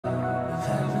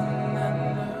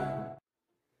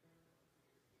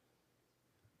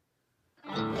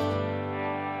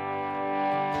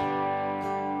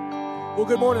Well,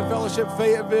 good morning, Fellowship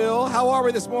Fayetteville. How are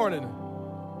we this morning?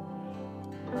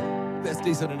 That's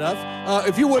decent enough.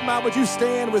 If you wouldn't mind, would you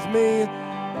stand with me?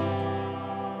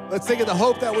 Let's think of the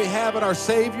hope that we have in our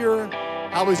Savior,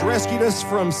 how He's rescued us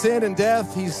from sin and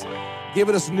death. He's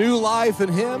given us new life in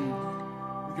Him.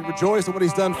 We can rejoice in what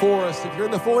He's done for us. If you're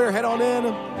in the foyer, head on in.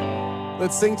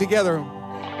 Let's sing together.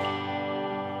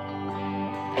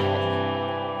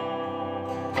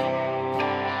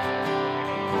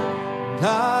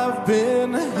 I've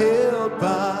been held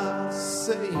by a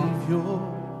Savior,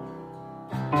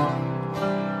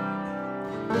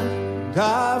 and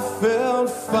I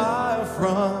felt fire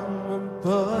from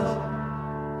above,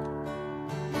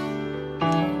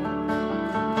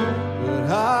 but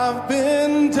I've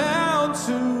been down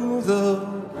to the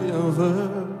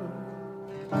river.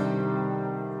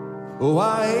 Oh,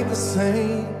 I ain't the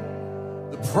same,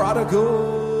 the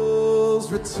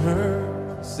prodigal's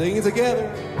return. Sing it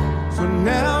together. So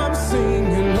now I'm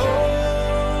singing,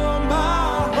 oh,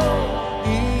 my hope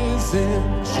is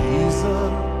in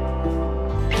Jesus.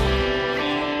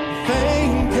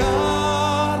 Thank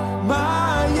God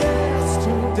my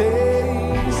yesterday's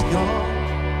gone,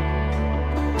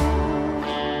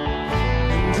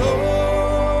 and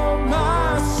all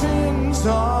my sins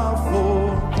are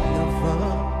forgiven,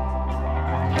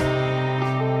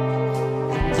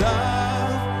 and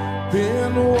I've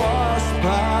been washed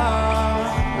by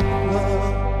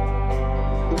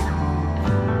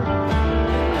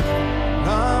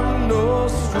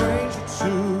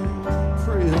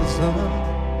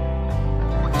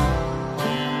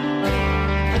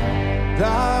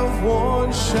I've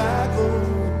worn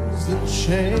shackles and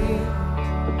chains,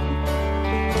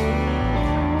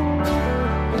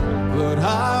 but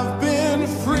I've been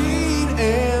freed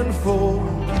and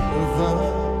forgiven.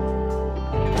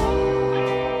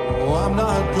 Oh, I'm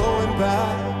not going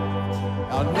back,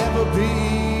 I'll never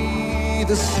be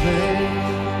the same.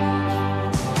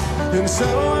 And so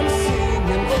I'm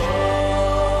singing,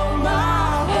 oh,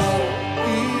 my hope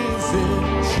is in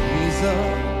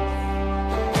Jesus.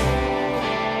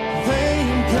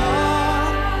 Thank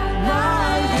God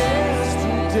my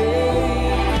yesterday's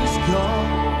gone,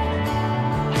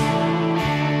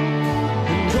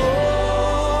 and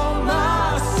all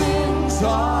my sins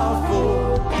are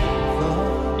forgiven,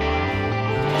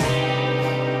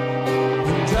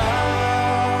 and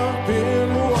I've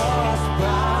been washed by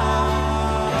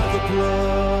the blood.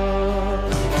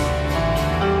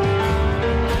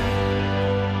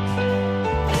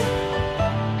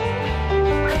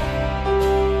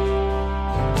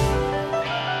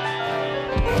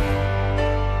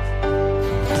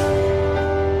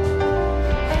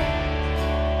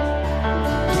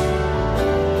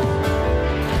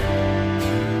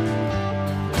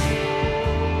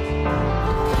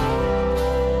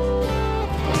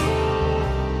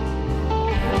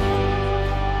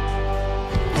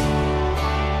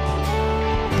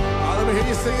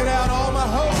 Sing it out, all my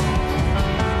hope.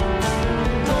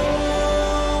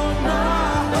 All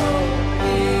my hope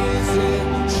is in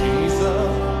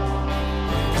Jesus.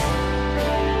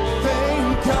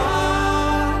 Thank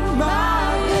God my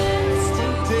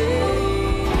yesterday's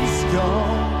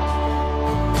gone.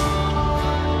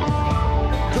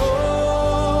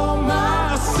 All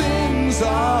my sins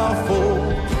are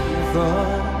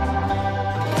forgiven,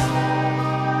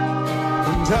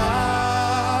 and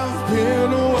I've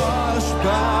been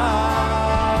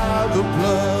by the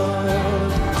blood.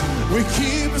 We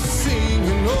keep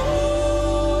singing,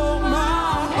 oh,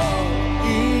 my hope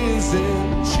is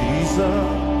in Jesus.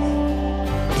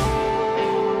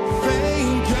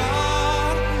 Thank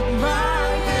God my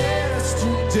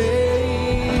yesterday's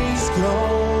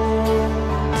gone,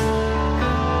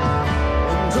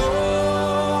 and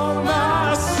all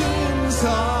my sins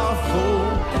are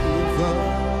forgiven.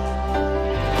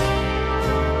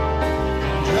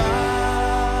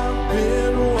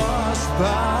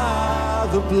 By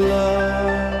the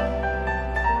blood.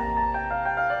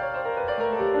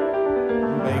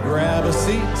 You may grab a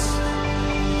seat.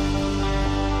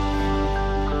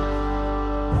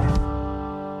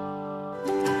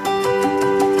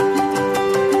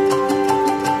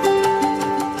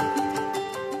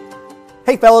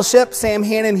 Hey Fellowship, Sam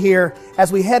Hannon here.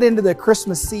 As we head into the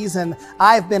Christmas season,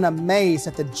 I've been amazed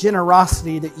at the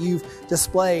generosity that you've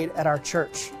displayed at our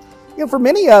church. You know, for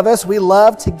many of us, we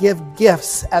love to give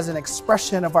gifts as an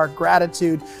expression of our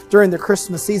gratitude during the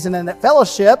Christmas season. And at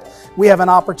Fellowship, we have an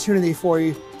opportunity for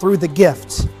you through the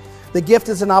gift. The gift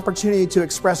is an opportunity to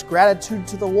express gratitude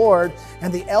to the Lord,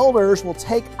 and the elders will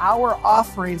take our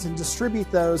offerings and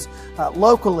distribute those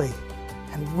locally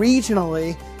and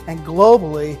regionally and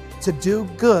globally to do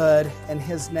good in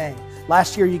His name.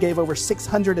 Last year, you gave over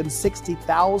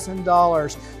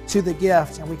 $660,000 to the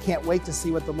gift, and we can't wait to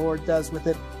see what the Lord does with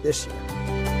it this year.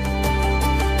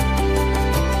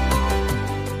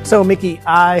 So, Mickey,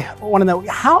 I want to know,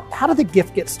 how did the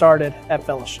gift get started at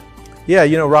Fellowship? Yeah,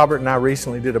 Robert and I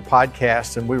recently did a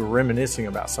podcast, and we were reminiscing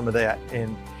about some of that.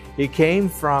 And it came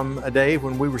from a day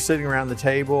when we were sitting around the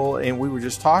table and we were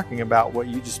just talking about what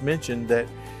you just mentioned, that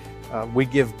we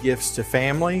give gifts to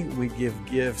family, we give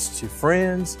gifts to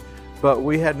friends, but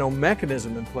we had no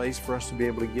mechanism in place for us to be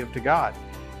able to give to God.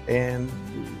 And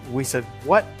we said,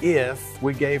 what if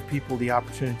we gave people the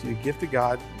opportunity to give to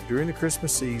God during the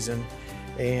Christmas season,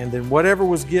 and then whatever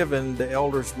was given, the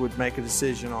elders would make a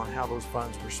decision on how those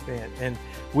funds were spent. And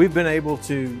we've been able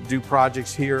to do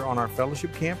projects here on our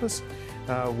Fellowship campus.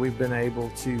 We've been able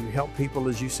to help people,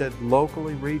 as you said,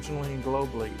 locally, regionally, and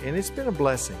globally. And it's been a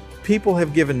blessing. People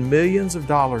have given millions of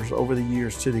dollars over the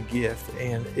years to the gift,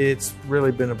 and it's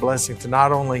really been a blessing to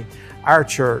not only our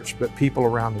church, but people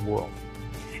around the world.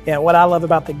 Yeah, what I love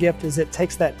about the gift is it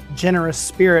takes that generous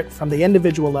spirit from the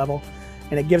individual level,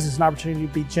 and it gives us an opportunity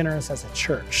to be generous as a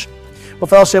church. Well,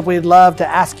 Fellowship, we'd love to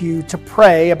ask you to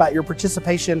pray about your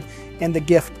participation in the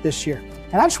gift this year.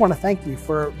 And I just want to thank you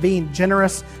for being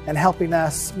generous and helping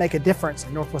us make a difference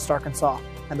in Northwest Arkansas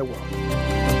and the world.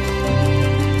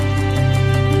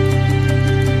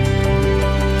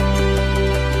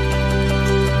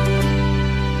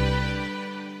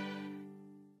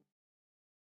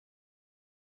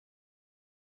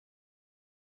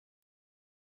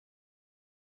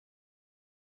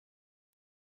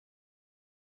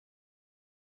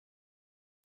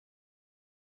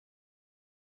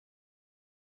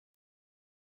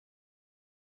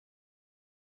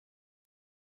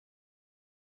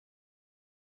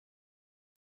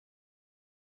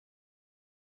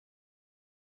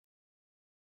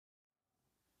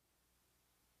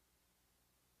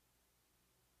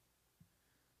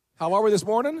 How are we this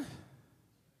morning?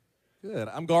 Good.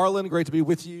 I'm Garland. Great to be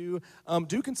with you.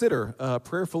 Do consider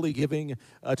prayerfully giving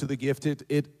to the gift.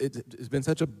 It's been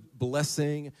such a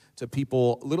blessing to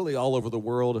people literally all over the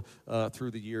world through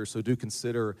the years. So do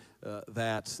consider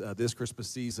that this Christmas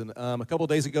season. A couple of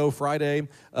days ago, Friday,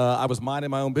 I was minding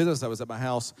my own business. I was at my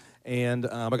house, and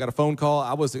I got a phone call.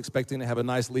 I was expecting to have a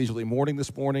nice leisurely morning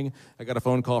this morning. I got a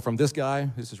phone call from this guy.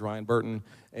 This is Ryan Burton,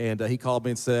 and he called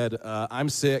me and said, I'm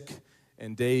sick,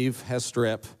 and Dave has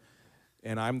strep,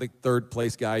 and I'm the third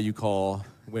place guy you call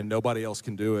when nobody else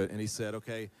can do it. And he said,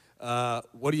 okay,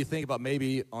 what do you think about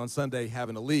maybe on Sunday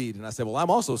having a lead? And I said, well, I'm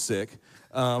also sick,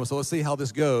 so let's see how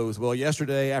this goes. Well,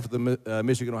 yesterday after the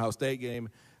Michigan-Ohio State game,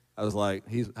 I was like,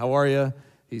 how are you?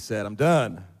 He said, I'm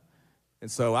done.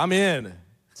 And so I'm in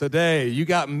today. You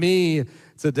got me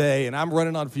today, and I'm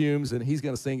running on fumes, and he's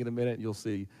going to sing in a minute. You'll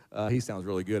see. He sounds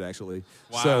really good, actually.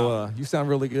 Wow. So you sound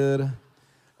really good.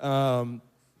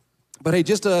 But hey,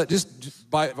 just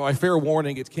by fair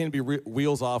warning, it can be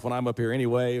wheels off when I'm up here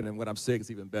anyway, and when I'm sick,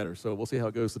 it's even better. So we'll see how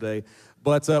it goes today.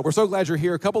 But we're so glad you're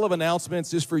here. A couple of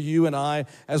announcements just for you and I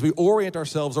as we orient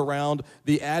ourselves around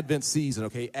the Advent season,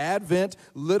 okay? Advent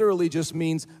literally just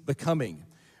means the coming.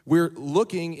 We're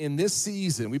looking in this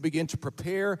season, we begin to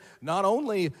prepare not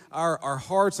only our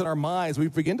hearts and our minds, we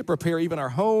begin to prepare even our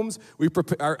homes.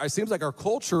 It seems like our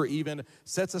culture even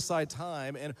sets aside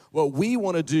time. And what we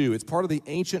want to do, it's part of the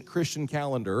ancient Christian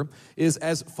calendar, is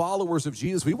as followers of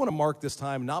Jesus, we want to mark this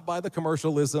time not by the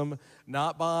commercialism,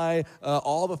 not by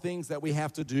all the things that we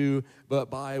have to do, but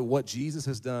by what Jesus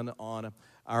has done on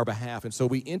our behalf. And so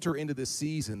we enter into this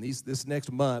season, this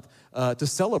next month, to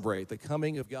celebrate the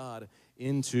coming of God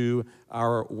into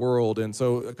our world. And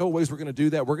so a couple ways we're going to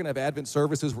do that. We're going to have Advent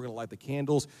services. We're going to light the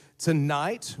candles.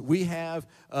 Tonight, we have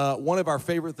one of our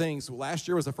favorite things. Last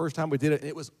year was the first time we did it, and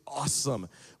it was awesome.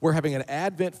 We're having an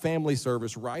Advent family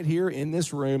service right here in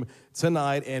this room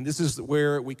tonight, and this is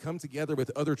where we come together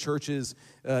with other churches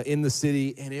in the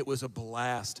city, and it was a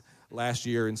blast last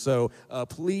year. And so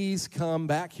please come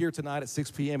back here tonight at 6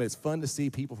 p.m. It's fun to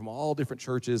see people from all different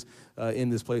churches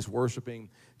in this place worshiping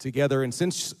together. And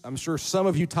since I'm sure some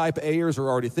of you type A'ers are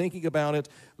already thinking about it,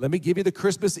 let me give you the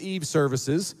Christmas Eve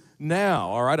services now,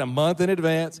 all right, a month in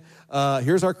advance.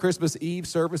 Here's our Christmas Eve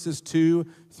services, 2,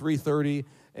 3:30,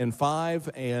 and 5.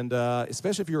 And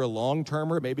especially if you're a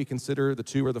long-termer, maybe consider the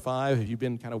 2 or the 5 if you've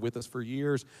been kind of with us for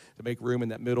years to make room in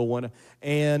that middle one.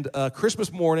 And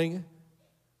Christmas morning,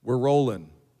 we're rolling,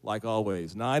 like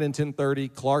always. 9 and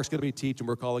 10:30, Clark's going to be teaching.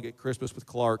 We're calling it Christmas with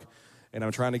Clark, and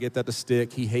I'm trying to get that to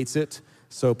stick. He hates it,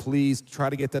 so please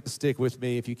try to get that to stick with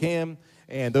me if you can.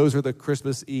 And those are the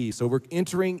Christmas Eve. So we're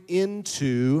entering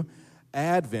into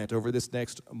Advent over this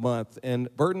next month. And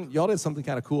Burton, y'all did something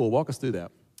kind of cool. Walk us through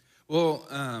that.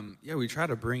 Yeah, we try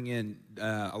to bring in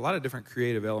a lot of different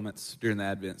creative elements during the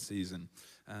Advent season.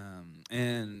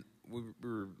 And we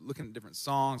were looking at different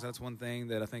songs. That's one thing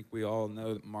that I think we all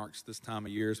know that marks this time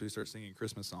of year, so we start singing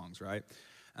Christmas songs, right?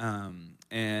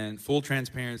 And full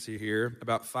transparency here,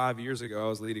 about 5 years ago, I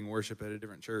was leading worship at a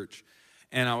different church,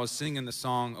 and I was singing the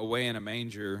song Away in a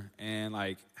Manger, and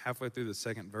like halfway through the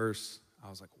second verse, I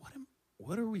was like,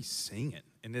 what are we singing?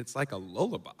 And it's like a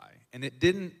lullaby. And it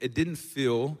didn't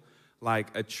feel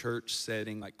like a church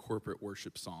setting, like corporate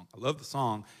worship song. I love the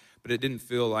song, but it didn't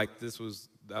feel like that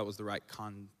was the right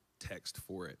context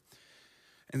for it.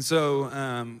 And so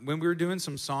when we were doing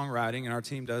some songwriting, and our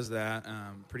team does that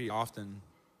pretty often,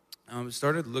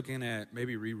 started looking at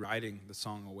maybe rewriting the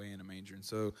song Away in a Manger. And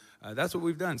so that's what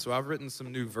we've done. So I've written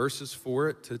some new verses for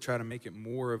it to try to make it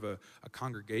more of a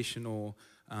congregational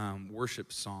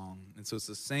worship song. And so it's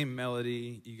the same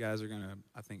melody. You guys are going to,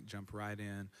 I think, jump right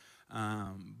in.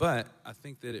 But I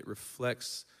think that it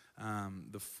reflects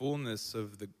the fullness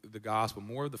of the gospel,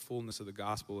 more of the fullness of the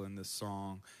gospel in this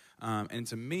song. And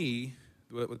to me,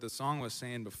 what the song was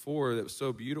saying before that was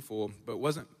so beautiful, but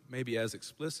wasn't maybe as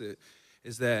explicit,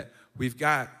 is that we've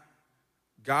got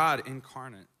God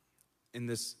incarnate in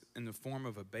the form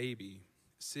of a baby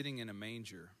sitting in a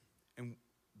manger. And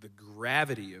the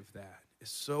gravity of that is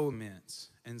so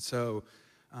immense. And so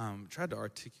tried to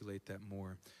articulate that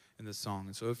more in the song.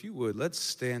 And so if you would, let's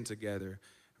stand together, and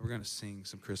we're going to sing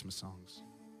some Christmas songs.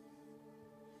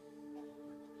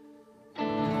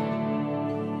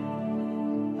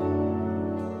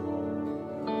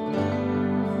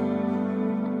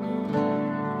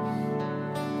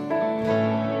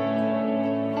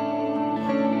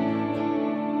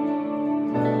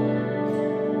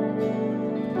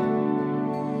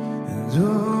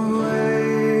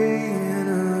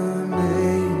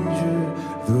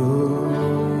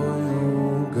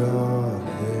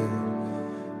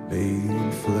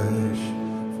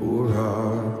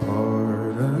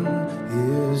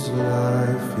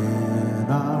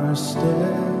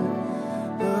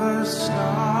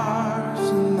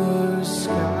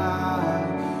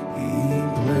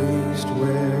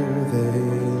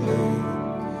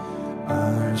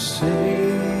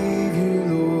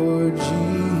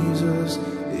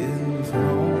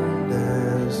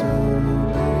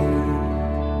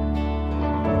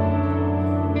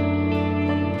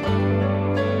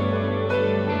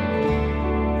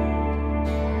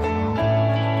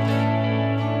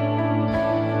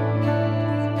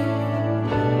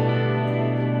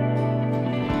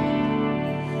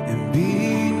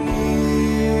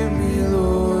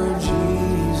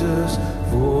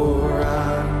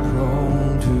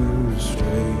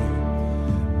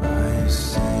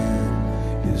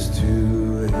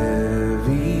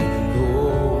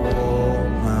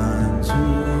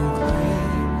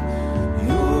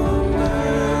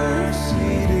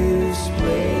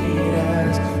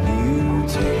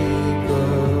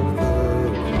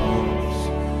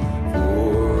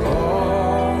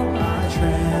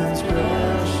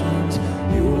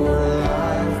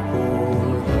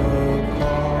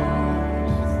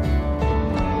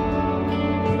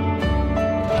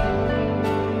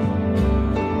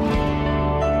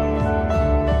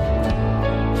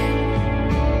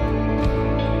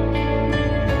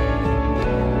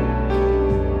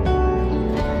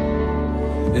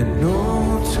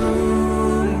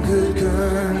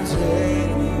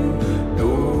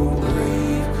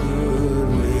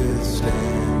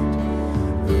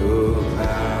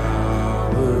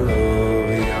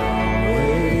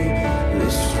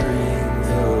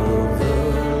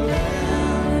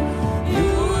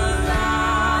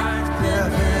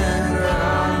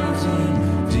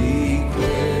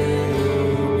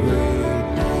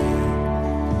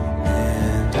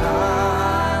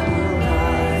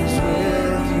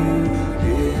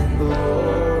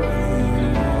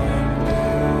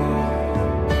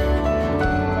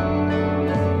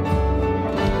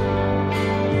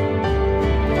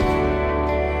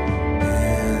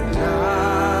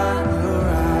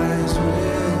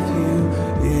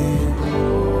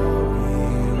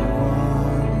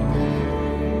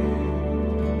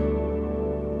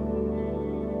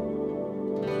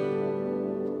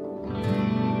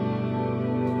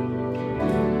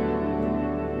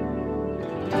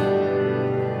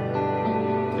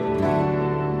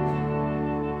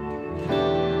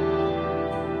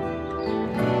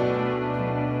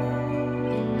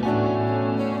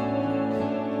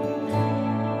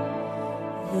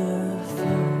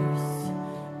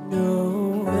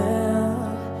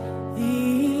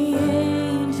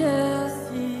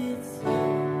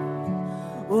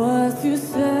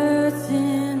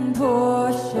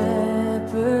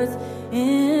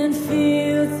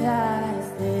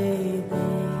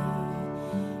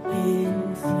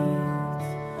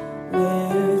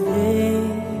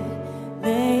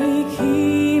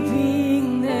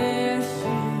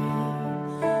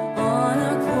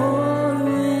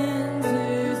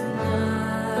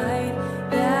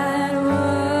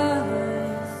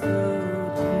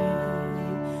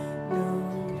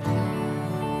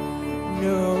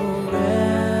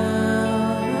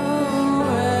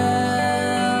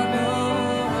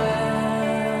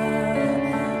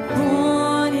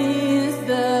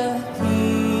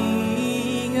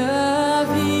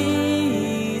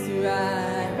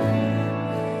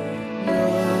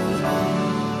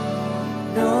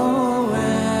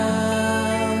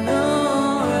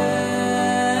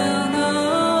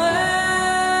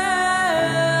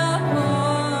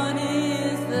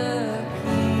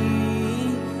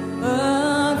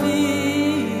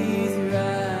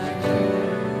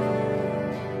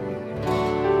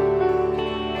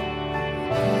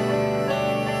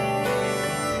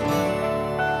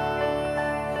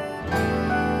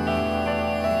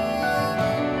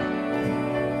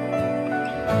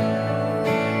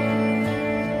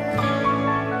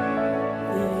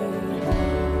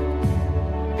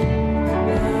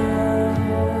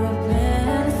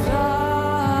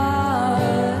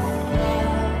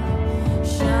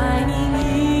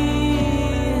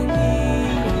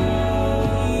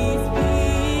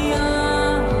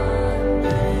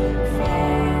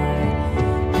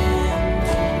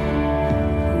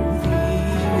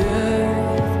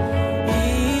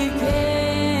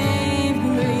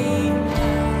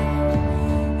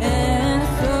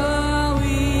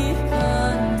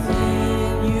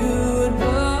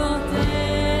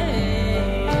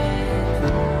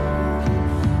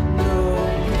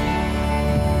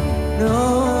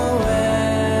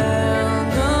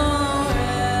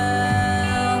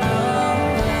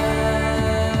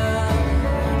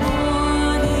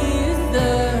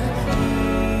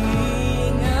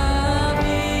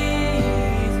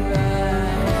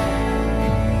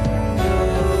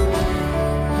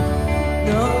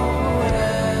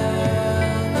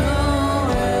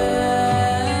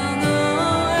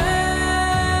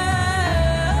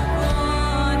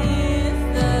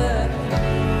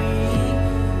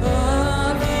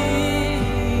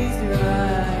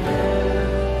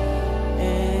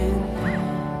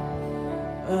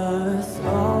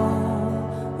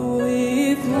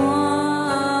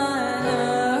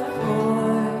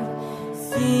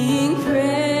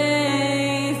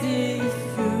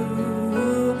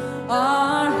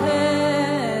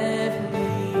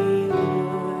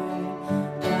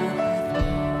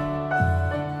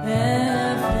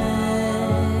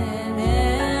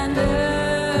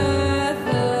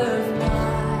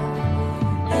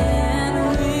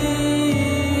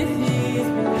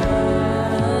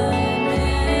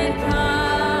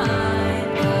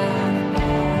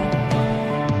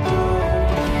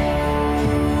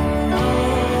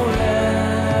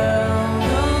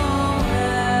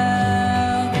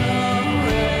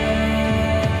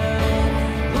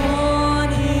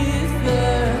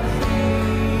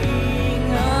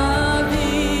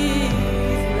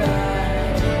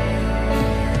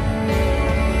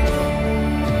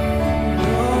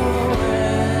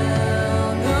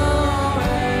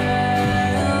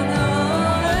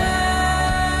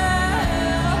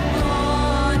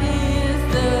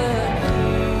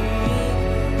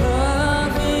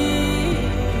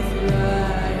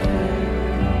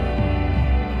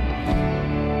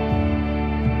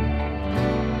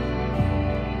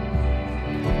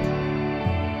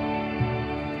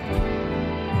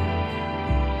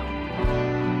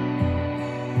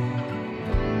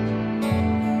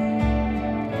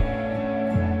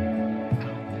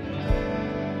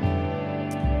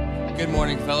 Good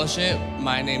morning, fellowship.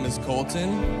 My name is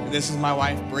Colton. This is my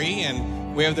wife, Bree,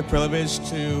 and we have the privilege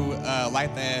to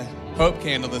light the Hope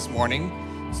candle this morning.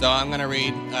 So I'm going to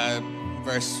read a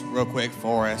verse real quick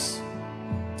for us.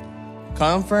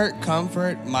 Comfort,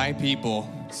 comfort my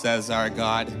people, says our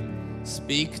God.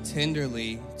 Speak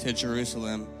tenderly to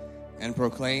Jerusalem and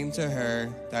proclaim to her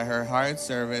that her hard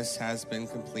service has been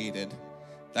completed,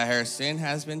 that her sin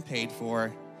has been paid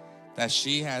for, that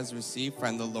she has received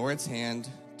from the Lord's hand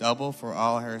double for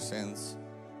all her sins.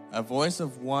 A voice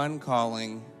of one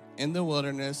calling, in the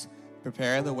wilderness,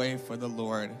 prepare the way for the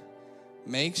Lord.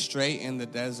 Make straight in the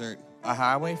desert a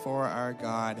highway for our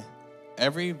God.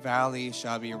 Every valley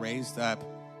shall be raised up,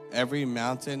 every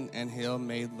mountain and hill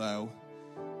made low.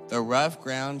 The rough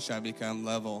ground shall become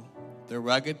level, the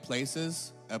rugged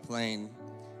places a plain.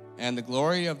 And the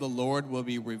glory of the Lord will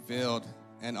be revealed,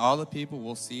 and all the people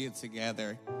will see it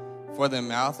together. For the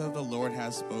mouth of the Lord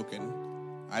has spoken.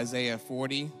 Isaiah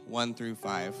 40,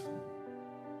 1-5.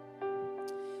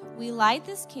 We light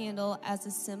this candle as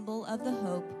a symbol of the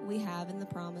hope we have in the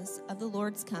promise of the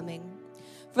Lord's coming.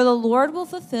 For the Lord will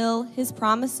fulfill his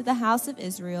promise to the house of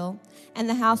Israel and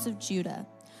the house of Judah.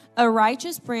 A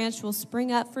righteous branch will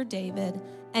spring up for David,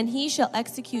 and he shall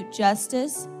execute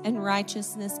justice and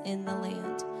righteousness in the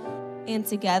land. And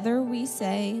together we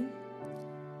say,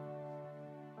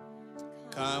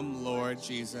 Come, Lord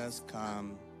Jesus,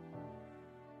 come.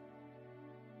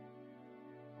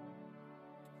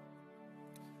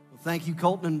 Well, thank you,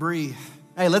 Colton and Bree.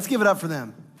 Hey, let's give it up for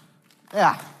them.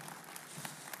 Yeah.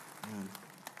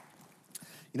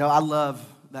 You know, I love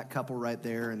that couple right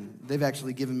there, and they've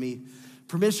actually given me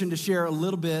permission to share a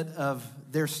little bit of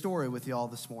their story with y'all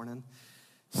this morning.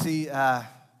 See, a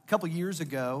couple years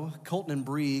ago, Colton and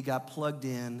Bree got plugged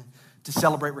in to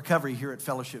celebrate recovery here at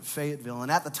Fellowship Fayetteville,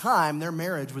 and at the time, their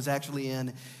marriage was actually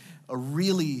in a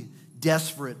really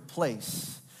desperate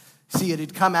place. See, it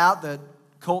had come out that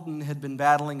Colton had been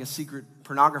battling a secret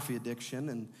pornography addiction,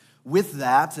 and with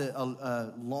that,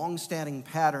 a long-standing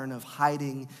pattern of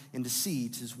hiding and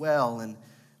deceit as well. And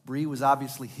Bree was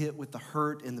obviously hit with the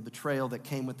hurt and the betrayal that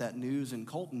came with that news, and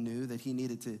Colton knew that he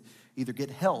needed to either get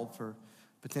help or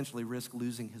potentially risk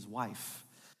losing his wife.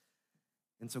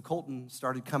 And so Colton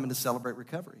started coming to celebrate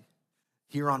recovery.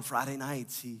 Here on Friday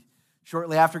nights, he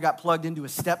shortly after got plugged into a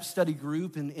step study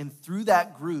group, and through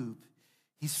that group,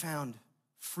 he's found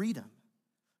freedom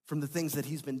from the things that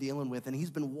he's been dealing with, and he's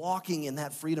been walking in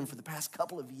that freedom for the past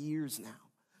couple of years now.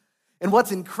 And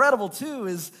what's incredible, too,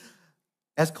 is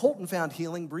as Colton found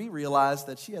healing, Bree realized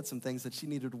that she had some things that she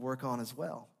needed to work on as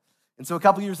well. And so a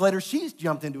couple years later, she's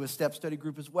jumped into a step study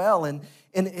group as well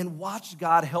and watched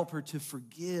God help her to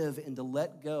forgive and to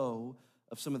let go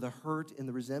of some of the hurt and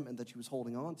the resentment that she was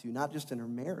holding on to, not just in her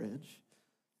marriage,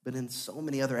 but in so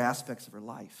many other aspects of her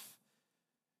life.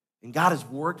 And God has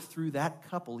worked through that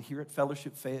couple here at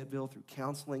Fellowship Fayetteville, through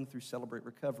counseling, through Celebrate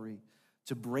Recovery,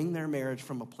 to bring their marriage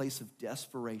from a place of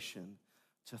desperation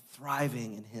to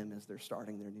thriving in Him as they're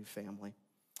starting their new family.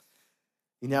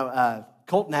 You know,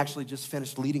 Colton actually just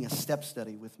finished leading a step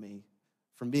study with me,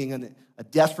 from being in a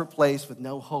desperate place with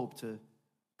no hope to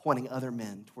pointing other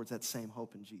men towards that same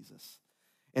hope in Jesus.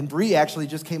 And Bree actually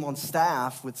just came on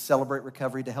staff with Celebrate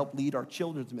Recovery to help lead our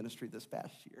children's ministry this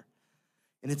past year.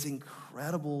 And it's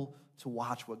incredible to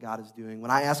watch what God is doing. When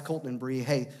I asked Colton and Bree,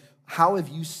 hey, how have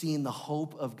you seen the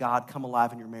hope of God come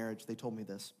alive in your marriage? They told me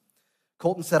this.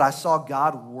 Colton said, I saw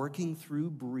God working through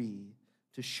Bree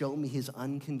to show me His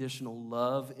unconditional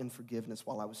love and forgiveness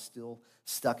while I was still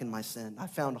stuck in my sin. I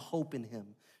found hope in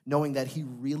Him, knowing that He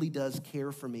really does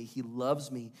care for me. He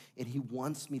loves me, and He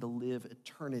wants me to live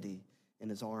eternity in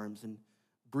His arms. And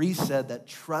Bree said that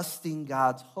trusting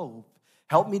God's hope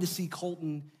helped me to see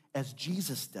Colton as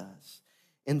Jesus does,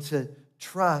 and to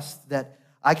trust that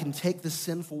I can take the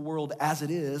sinful world as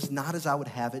it is, not as I would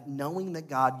have it, knowing that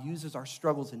God uses our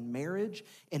struggles in marriage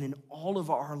and in all of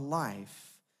our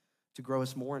life to grow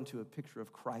us more into a picture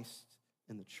of Christ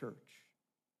in the church.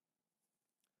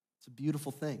 It's a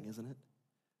beautiful thing, isn't it?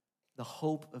 The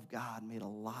hope of God made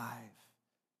alive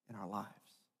in our lives.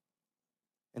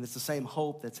 And it's the same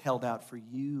hope that's held out for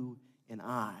you and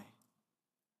I,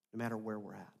 no matter where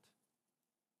we're at.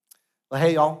 Well,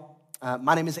 hey, y'all.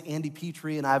 My name is Andy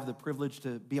Petrie, and I have the privilege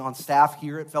to be on staff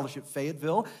here at Fellowship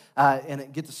Fayetteville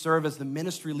and get to serve as the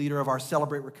ministry leader of our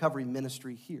Celebrate Recovery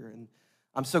ministry here. And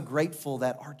I'm so grateful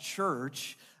that our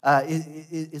church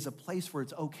is a place where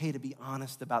it's okay to be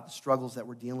honest about the struggles that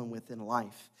we're dealing with in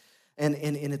life. And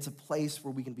it's a place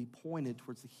where we can be pointed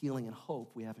towards the healing and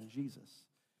hope we have in Jesus.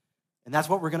 And that's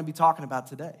what we're going to be talking about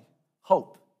today,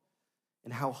 hope,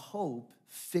 and how hope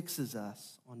fixes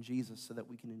us on Jesus so that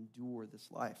we can endure this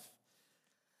life.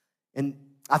 And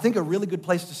I think a really good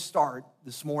place to start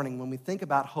this morning when we think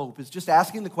about hope is just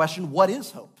asking the question, what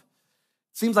is hope?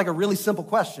 Seems like a really simple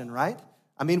question, right?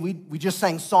 I mean, we just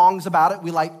sang songs about it.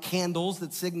 We light candles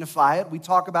that signify it. We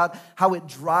talk about how it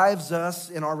drives us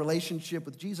in our relationship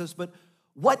with Jesus. But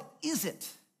what is it?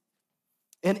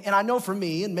 And I know for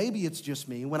me, and maybe it's just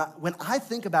me, when I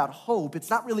think about hope,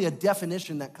 it's not really a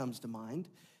definition that comes to mind.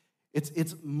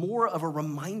 It's more of a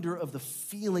reminder of the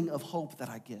feeling of hope that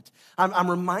I get. I'm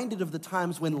reminded of the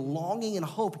times when longing and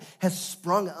hope has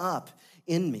sprung up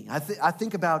in me. I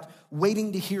think about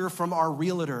waiting to hear from our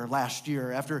realtor last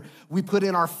year after we put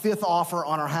in our 5th offer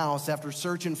on our house after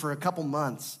searching for a couple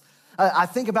months. I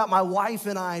think about my wife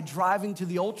and I driving to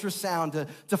the ultrasound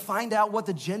to find out what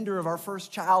the gender of our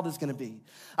first child is going to be.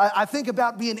 I think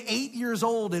about being 8 years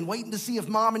old and waiting to see if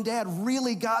mom and dad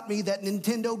really got me that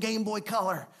Nintendo Game Boy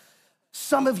Color.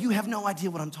 Some of you have no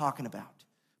idea what I'm talking about,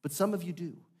 but some of you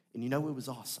do, and you know it was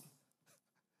awesome.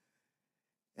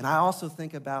 And I also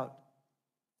think about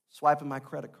swiping my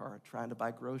credit card, trying to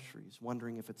buy groceries,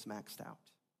 wondering if it's maxed out.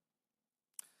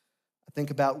 I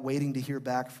think about waiting to hear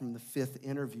back from the 5th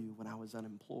interview when I was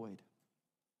unemployed.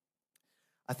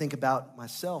 I think about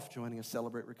myself joining a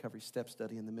Celebrate Recovery Step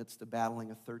study in the midst of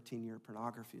battling a 13-year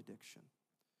pornography addiction,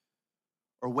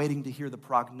 or waiting to hear the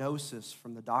prognosis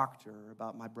from the doctor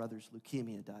about my brother's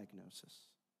leukemia diagnosis.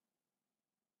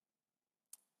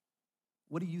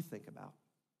 What do you think about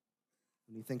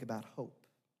when you think about hope?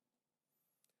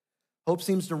 Hope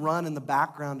seems to run in the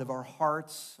background of our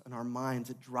hearts and our minds.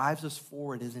 It drives us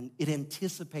forward. It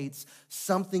anticipates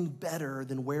something better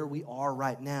than where we are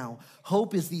right now.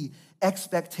 Hope is the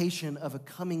expectation of a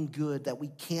coming good that we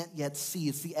can't yet see.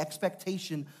 It's the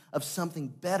expectation of something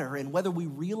better. And whether we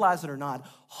realize it or not,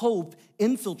 hope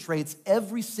infiltrates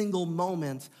every single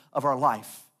moment of our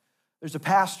life. There's a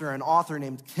pastor, an author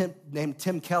named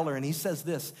Tim Keller, and he says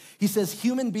this. He says,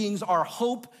 human beings are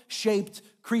hope-shaped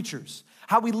creatures.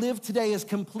 How we live today is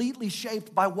completely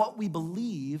shaped by what we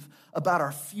believe about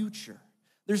our future.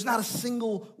 There's not a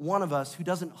single one of us who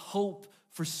doesn't hope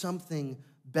for something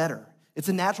better. It's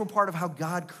a natural part of how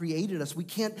God created us. We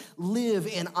can't live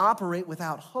and operate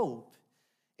without hope.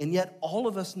 And yet all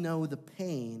of us know the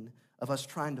pain of us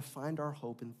trying to find our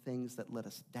hope in things that let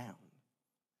us down,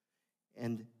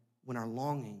 and when our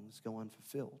longings go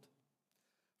unfulfilled.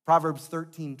 Proverbs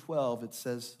 13:12, it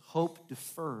says, hope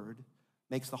deferred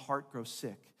makes the heart grow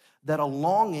sick. That a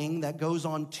longing that goes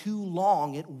on too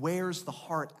long, it wears the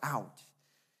heart out.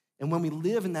 And when we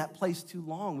live in that place too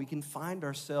long, we can find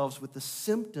ourselves with the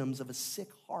symptoms of a sick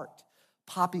heart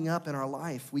popping up in our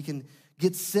life. We can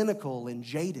get cynical and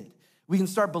jaded. We can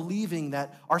start believing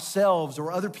that ourselves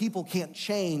or other people can't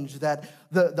change, that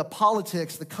the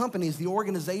politics, the companies, the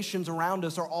organizations around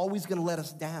us are always going to let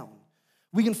us down.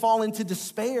 We can fall into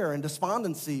despair and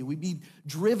despondency. We'd be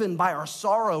driven by our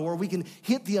sorrow, or we can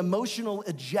hit the emotional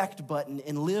eject button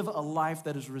and live a life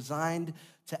that is resigned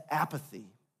to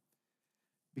apathy.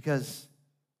 Because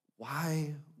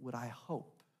why would I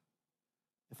hope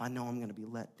if I know I'm going to be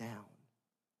let down?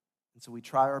 And so we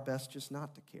try our best just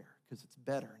not to care, because it's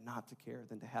better not to care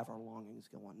than to have our longings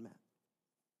go unmet.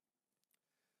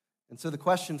 And so the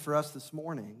question for us this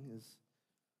morning is,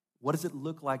 what does it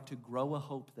look like to grow a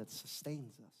hope that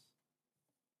sustains us?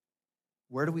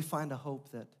 Where do we find a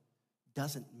hope that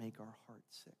doesn't make our heart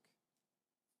sick?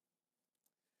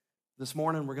 This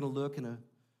morning, we're going to look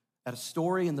at a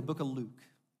story in the book of Luke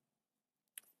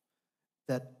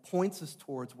that points us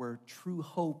towards where true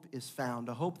hope is found,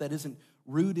 a hope that isn't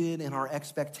rooted in our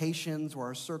expectations or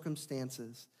our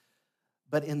circumstances,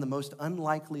 but in the most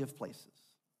unlikely of places,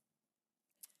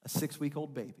 a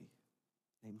 6-week-old baby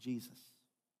named Jesus,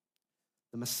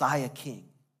 the Messiah King,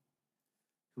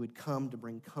 who had come to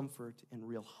bring comfort and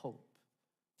real hope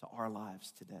to our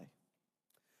lives today.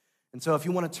 And so if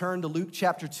you want to turn to Luke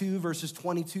chapter 2, verses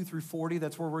 22 through 40,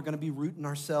 that's where we're going to be rooting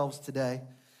ourselves today.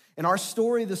 And our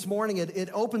story this morning, it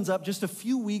opens up just a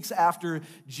few weeks after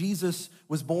Jesus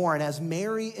was born, as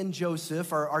Mary and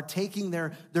Joseph are taking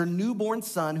their newborn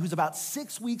son, who's about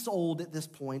 6 weeks old at this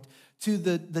point, to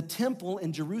the temple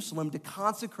in Jerusalem to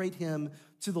consecrate him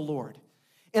to the Lord.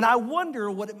 And I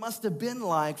wonder what it must have been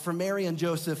like for Mary and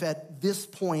Joseph at this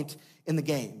point in the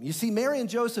game. You see, Mary and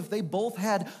Joseph, they both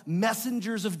had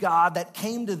messengers of God that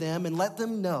came to them and let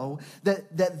them know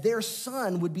that their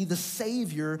son would be the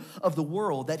Savior of the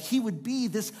world, that he would be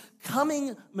this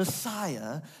coming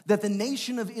Messiah that the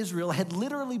nation of Israel had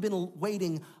literally been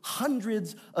waiting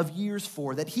hundreds of years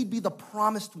for, that he'd be the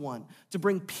promised one to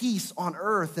bring peace on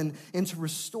earth and to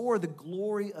restore the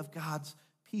glory of God's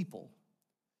people.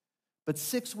 But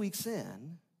 6 weeks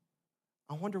in,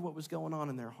 I wonder what was going on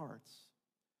in their hearts.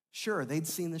 Sure, they'd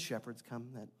seen the shepherds come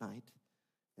that night,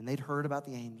 and they'd heard about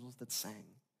the angels that sang.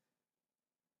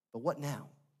 But what now?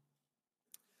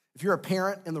 If you're a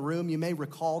parent in the room, you may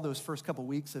recall those first couple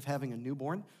weeks of having a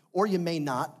newborn, or you may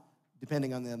not,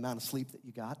 depending on the amount of sleep that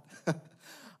you got.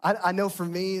 I know for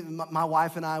me, my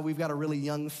wife and I, we've got a really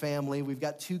young family. We've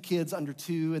got 2 kids under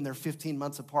 2, and they're 15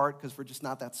 months apart because we're just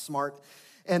not that smart.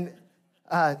 And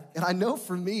I know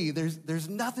for me, there's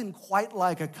nothing quite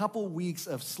like a couple weeks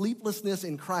of sleeplessness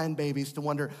and crying babies to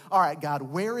wonder, all right, God,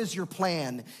 where is your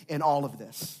plan in all of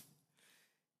this?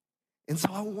 And so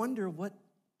I wonder what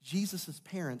Jesus'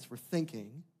 parents were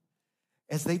thinking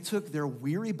as they took their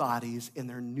weary bodies and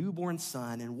their newborn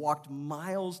son and walked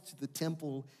miles to the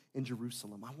temple in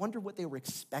Jerusalem. I wonder what they were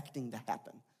expecting to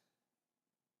happen.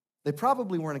 They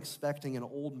probably weren't expecting an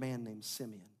old man named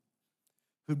Simeon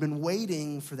who'd been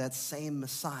waiting for that same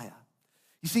Messiah.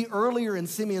 You see, earlier in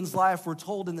Simeon's life, we're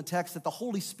told in the text that the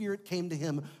Holy Spirit came to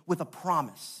him with a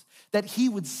promise that he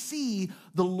would see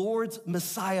the Lord's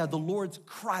Messiah, the Lord's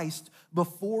Christ,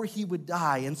 before he would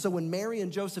die. And so when Mary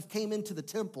and Joseph came into the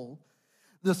temple,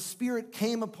 the Spirit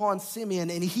came upon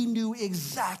Simeon, and he knew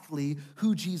exactly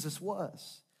who Jesus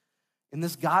was. And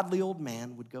this godly old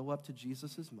man would go up to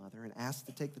Jesus' mother and ask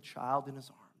to take the child in his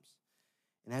arms.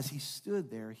 And as he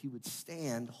stood there, he would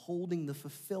stand holding the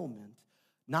fulfillment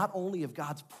not only of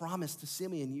God's promise to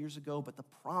Simeon years ago, but the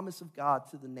promise of God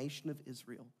to the nation of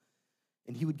Israel.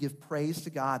 And he would give praise to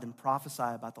God and prophesy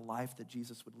about the life that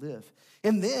Jesus would live.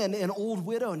 And then an old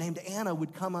widow named Anna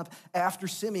would come up after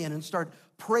Simeon and start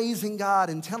praising God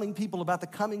and telling people about the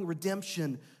coming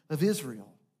redemption of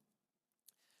Israel.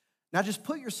 Now just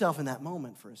put yourself in that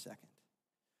moment for a second.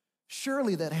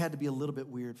 Surely that had to be a little bit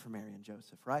weird for Mary and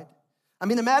Joseph, right? I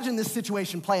mean, imagine this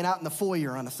situation playing out in the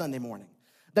foyer on a Sunday morning.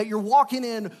 That you're walking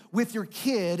in with your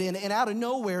kid, and out of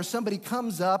nowhere, somebody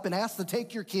comes up and asks to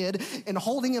take your kid, and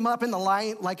holding him up in the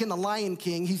lion, like in the Lion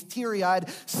King, he's teary-eyed,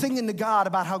 singing to God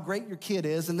about how great your kid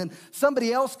is. And then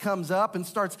somebody else comes up and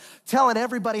starts telling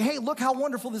everybody, hey, look how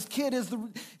wonderful this kid is. The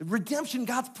redemption,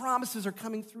 God's promises are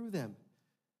coming through them.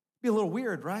 Be a little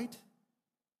weird, right?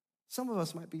 Some of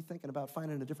us might be thinking about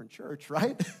finding a different church,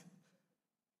 right?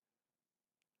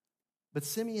 But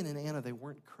Simeon and Anna, they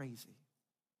weren't crazy.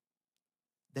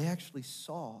 They actually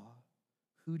saw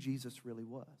who Jesus really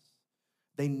was.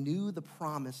 They knew the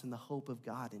promise and the hope of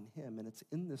God in him. And it's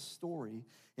in this story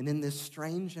and in this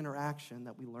strange interaction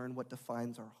that we learn what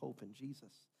defines our hope in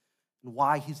Jesus and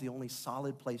why he's the only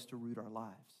solid place to root our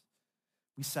lives.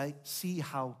 We see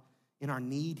how in our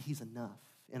need, he's enough.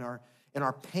 In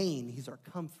our pain, he's our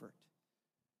comfort.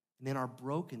 And in our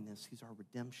brokenness, he's our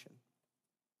redemption.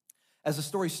 As the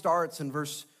story starts in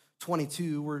verse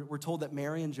 22, we're told that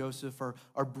Mary and Joseph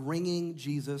are bringing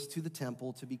Jesus to the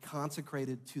temple to be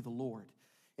consecrated to the Lord.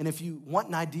 And if you want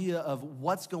an idea of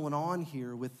what's going on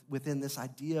here within this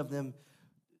idea of them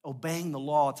obeying the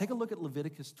law, take a look at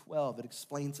Leviticus 12. It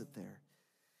explains it there.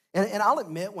 And I'll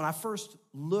admit, when I first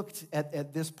looked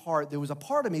at this part, there was a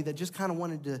part of me that just kind of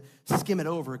wanted to skim it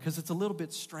over because it's a little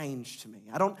bit strange to me.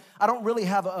 I don't really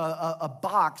have a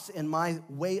box in my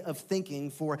way of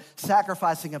thinking for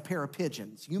sacrificing a pair of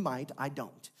pigeons. You might, I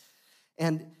don't.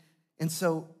 And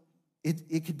so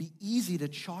it could be easy to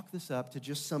chalk this up to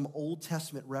just some Old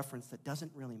Testament reference that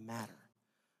doesn't really matter.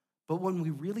 But when we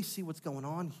really see what's going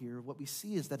on here, what we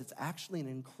see is that it's actually an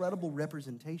incredible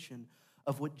representation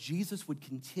of what Jesus would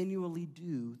continually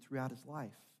do throughout his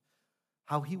life,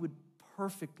 how he would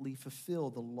perfectly fulfill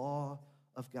the law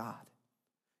of God.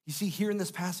 You see, here in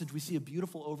this passage, we see a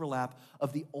beautiful overlap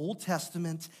of the Old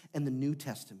Testament and the New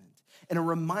Testament, and a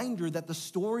reminder that the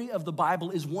story of the Bible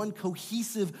is one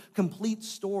cohesive, complete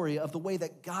story of the way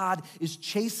that God is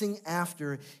chasing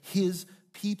after his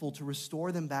people to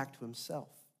restore them back to himself.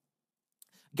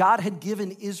 God had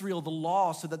given Israel the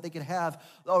law so that they could have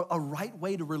a right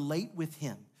way to relate with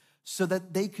him, so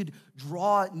that they could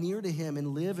draw near to him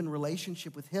and live in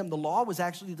relationship with him. The law was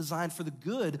actually designed for the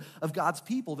good of God's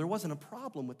people. There wasn't a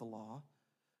problem with the law,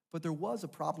 but there was a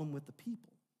problem with the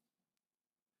people.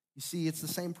 You see, it's the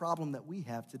same problem that we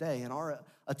have today. In our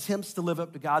attempts to live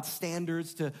up to God's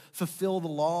standards, to fulfill the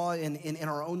law in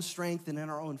our own strength and in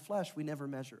our own flesh, we never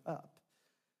measure up.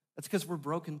 That's because we're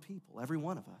broken people, every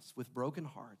one of us, with broken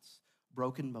hearts,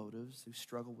 broken motives, who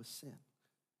struggle with sin.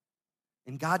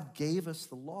 And God gave us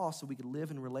the law so we could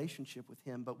live in relationship with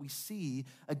him, but we see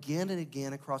again and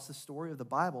again across the story of the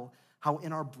Bible how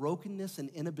in our brokenness and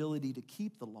inability to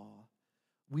keep the law,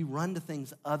 we run to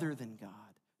things other than God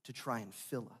to try and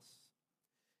fill us.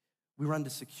 We run to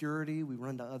security, we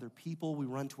run to other people, we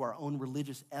run to our own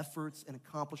religious efforts and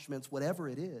accomplishments, whatever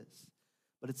it is,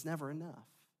 but it's never enough.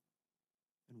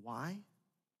 And why?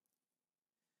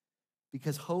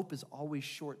 because hope is always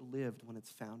short-lived when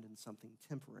it's found in something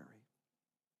temporary.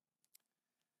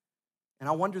 And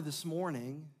I wonder this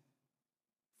morning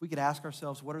if we could ask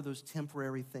ourselves, what are those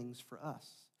temporary things for us?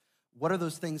 What are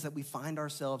those things that we find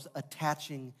ourselves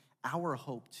attaching our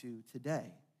hope to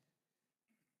today?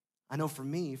 I know for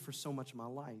me, for so much of my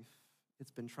life,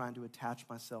 it's been trying to attach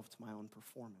myself to my own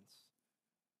performance.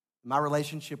 In my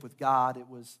relationship with God, it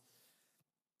was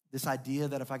this idea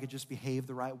that if I could just behave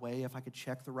the right way, if I could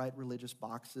check the right religious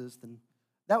boxes, then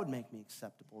that would make me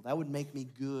acceptable. That would make me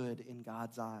good in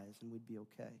God's eyes, and we'd be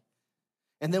okay.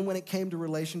 And then when it came to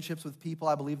relationships with people,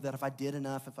 I believed that if I did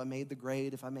enough, if I made the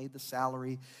grade, if I made the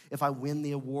salary, if I win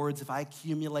the awards, if I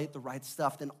accumulate the right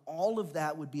stuff, then all of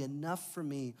that would be enough for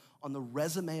me on the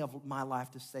resume of my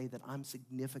life to say that I'm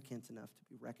significant enough to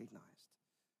be recognized.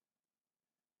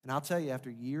 And I'll tell you, after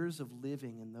years of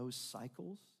living in those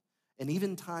cycles, and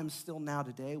even times still now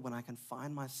today when I can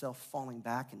find myself falling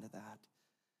back into that,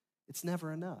 it's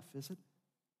never enough, is it?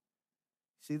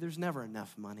 See, there's never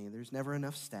enough money. There's never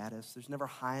enough status. There's never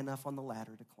high enough on the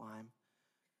ladder to climb.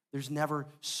 There's never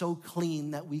so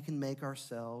clean that we can make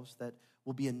ourselves that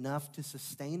will be enough to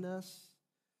sustain us,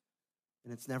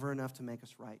 and it's never enough to make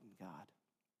us right in God.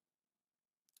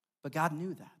 But God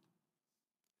knew that.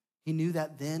 He knew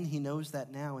that then, he knows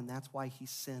that now, and that's why he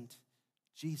sent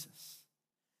Jesus.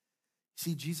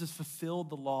 See, Jesus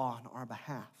fulfilled the law on our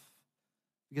behalf,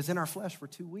 because in our flesh, we're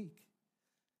too weak.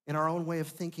 In our own way of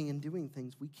thinking and doing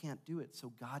things, we can't do it,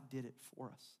 so God did it for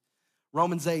us.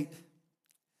 Romans 8,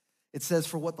 it says,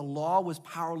 for what the law was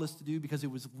powerless to do because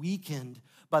it was weakened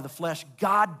by the flesh,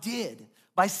 God did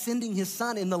by sending his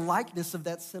Son in the likeness of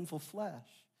that sinful flesh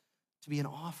to be an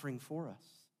offering for us,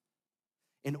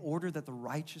 in order that the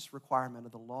righteous requirement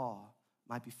of the law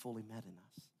might be fully met in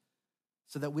us,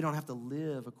 so that we don't have to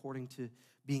live according to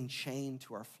being chained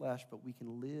to our flesh, but we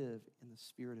can live in the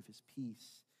spirit of his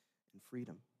peace and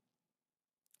freedom.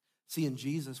 See, in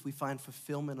Jesus, we find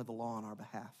fulfillment of the law on our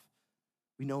behalf.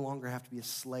 We no longer have to be a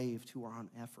slave to our own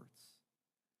efforts.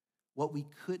 What we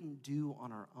couldn't do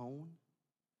on our own,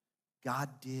 God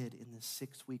did in this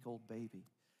 6-week-old baby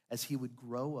as he would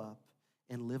grow up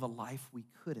and live a life we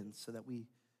couldn't, so that we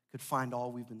could find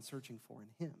all we've been searching for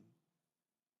in him.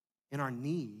 In our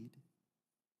need,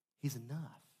 he's enough.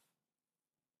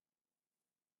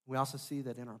 We also see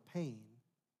that in our pain,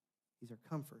 he's our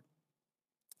comfort.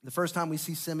 The first time we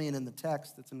see Simeon in the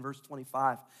text, it's in verse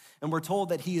 25, and we're told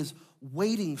that he is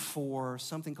waiting for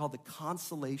something called the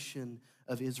consolation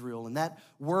of Israel. And that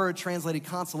word translated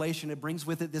consolation, it brings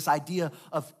with it this idea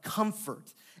of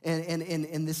comfort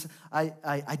and this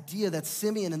idea that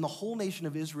Simeon and the whole nation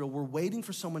of Israel were waiting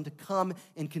for someone to come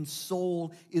and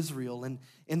console Israel. And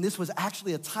this was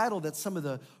actually a title that some of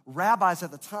the rabbis at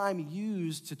the time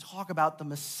used to talk about the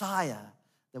Messiah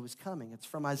that was coming. It's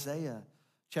from Isaiah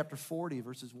chapter 40,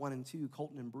 verses 1 and 2.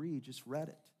 Colton and Bree just read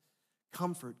it.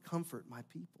 Comfort, comfort my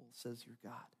people, says your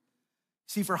God.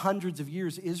 See, for hundreds of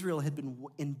years, Israel had been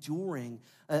enduring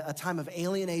a time of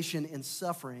alienation and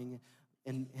suffering,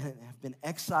 and have been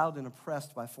exiled and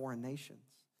oppressed by foreign nations.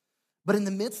 But in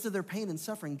the midst of their pain and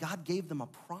suffering, God gave them a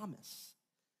promise.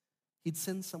 He'd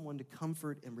send someone to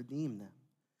comfort and redeem them.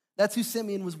 That's who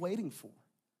Simeon was waiting for.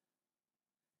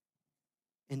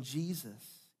 And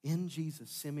in Jesus,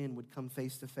 Simeon would come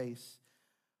face to face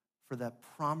for that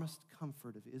promised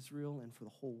comfort of Israel and for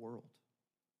the whole world.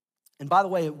 And by the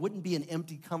way, it wouldn't be an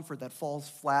empty comfort that falls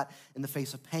flat in the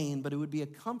face of pain, but it would be a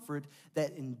comfort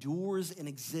that endures and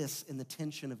exists in the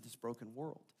tension of this broken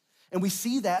world. And we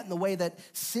see that in the way that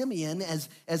Simeon,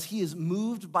 as he is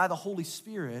moved by the Holy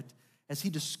Spirit, as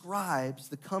he describes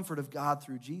the comfort of God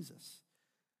through Jesus.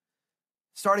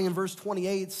 Starting in verse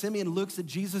 28, Simeon looks at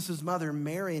Jesus' mother,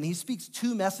 Mary, and he speaks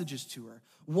 2 messages to her.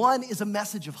 One is a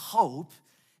message of hope,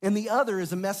 and the other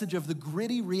is a message of the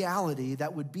gritty reality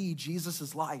that would be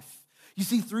Jesus' life. You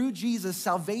see, through Jesus,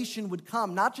 salvation would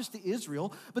come not just to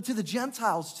Israel, but to the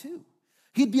Gentiles too.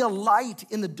 He'd be a light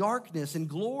in the darkness and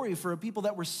glory for a people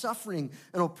that were suffering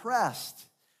and oppressed.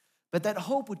 But that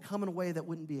hope would come in a way that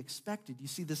wouldn't be expected. You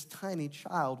see, this tiny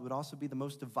child would also be the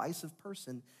most divisive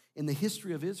person in the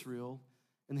history of Israel,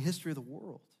 in the history of the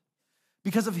world.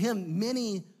 Because of him,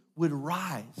 many would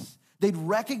rise. They'd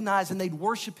recognize and they'd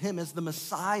worship him as the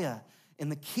Messiah and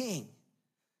the King.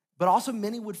 But also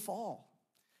many would fall.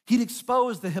 He'd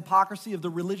expose the hypocrisy of the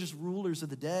religious rulers of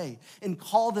the day and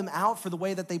call them out for the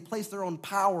way that they place their own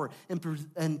power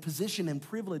and position and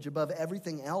privilege above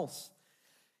everything else.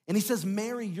 And he says,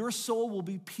 Mary, your soul will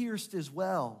be pierced as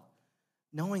well,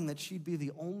 knowing that she'd be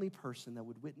the only person that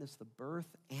would witness the birth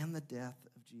and the death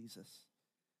of Jesus.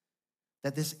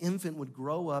 that this infant would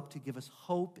grow up to give us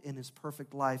hope in his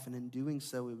perfect life, and in doing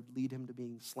so, it would lead him to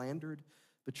being slandered,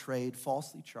 betrayed,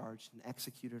 falsely charged, and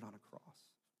executed on a cross.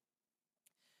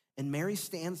 And Mary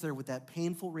stands there with that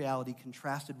painful reality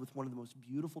contrasted with one of the most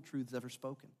beautiful truths ever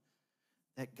spoken,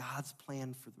 that God's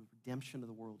plan for the redemption of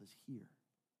the world is here.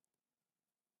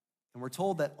 And we're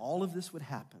told that all of this would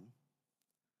happen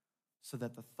so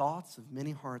that the thoughts of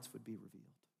many hearts would be revealed.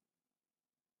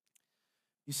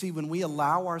 You see, when we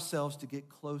allow ourselves to get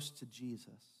close to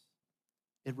Jesus,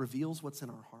 it reveals what's in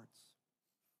our hearts.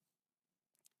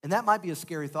 And that might be a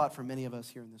scary thought for many of us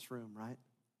here in this room, right?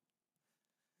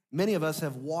 Many of us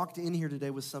have walked in here today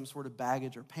with some sort of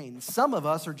baggage or pain. Some of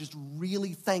us are just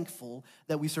really thankful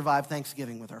that we survived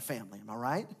Thanksgiving with our family. Am I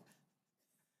right?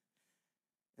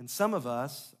 And some of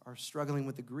us are struggling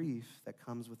with the grief that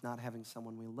comes with not having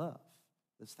someone we love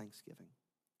this Thanksgiving,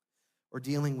 or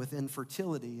dealing with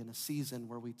infertility in a season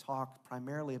where we talk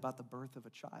primarily about the birth of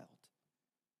a child.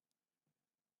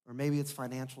 Or maybe it's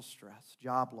financial stress,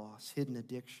 job loss, hidden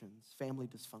addictions, family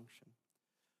dysfunction.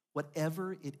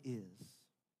 Whatever it is,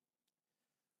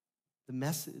 the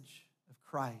message of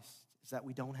Christ is that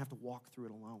we don't have to walk through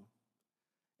it alone,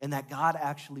 and that God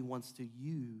actually wants to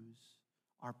use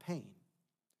our pain.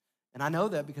 And I know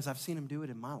that because I've seen him do it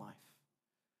in my life.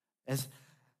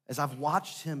 As I've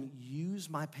watched him use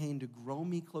my pain to grow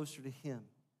me closer to him,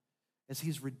 as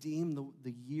he's redeemed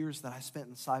the years that I spent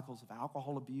in cycles of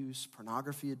alcohol abuse,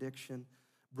 pornography addiction,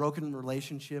 broken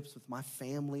relationships with my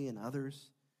family and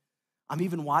others. I'm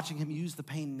even watching him use the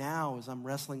pain now as I'm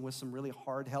wrestling with some really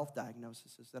hard health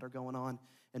diagnoses that are going on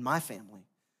in my family.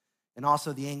 And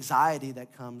also the anxiety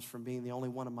that comes from being the only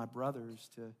one of my brothers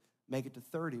to make it to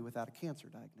 30 without a cancer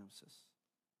diagnosis.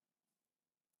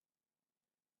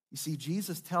 You see,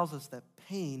 Jesus tells us that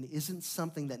pain isn't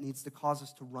something that needs to cause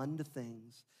us to run to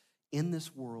things in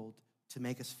this world to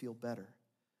make us feel better.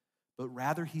 But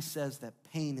rather, he says that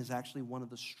pain is actually one of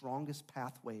the strongest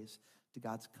pathways to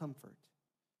God's comfort.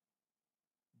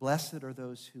 Blessed are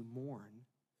those who mourn,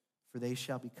 for they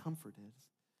shall be comforted,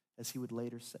 as he would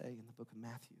later say in the book of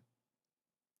Matthew.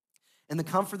 And the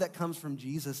comfort that comes from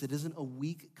Jesus, it isn't a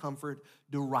weak comfort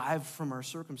derived from our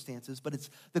circumstances, but it's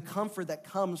the comfort that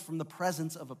comes from the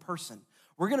presence of a person.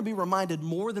 We're going to be reminded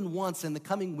more than once in the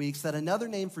coming weeks that another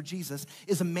name for Jesus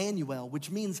is Emmanuel,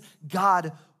 which means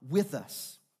God with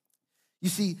us. You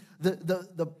see,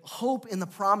 the hope in the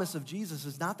promise of Jesus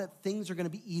is not that things are going to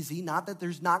be easy, not that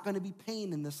there's not going to be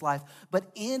pain in this life,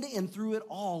 but in and through it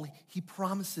all, he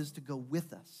promises to go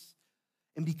with us.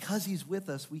 And because he's with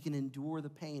us, we can endure the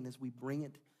pain as we bring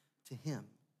it to him.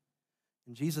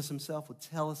 And Jesus himself would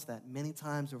tell us that many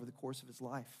times over the course of his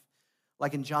life.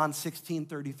 Like in John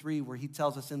 16:33, where he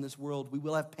tells us in this world we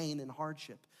will have pain and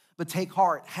hardship. But take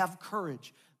heart, have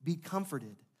courage, be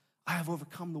comforted. I have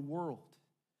overcome the world.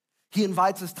 He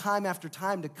invites us time after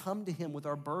time to come to him with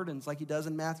our burdens like he does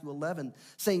in Matthew 11,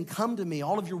 saying, come to me,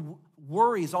 all of your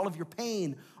worries, all of your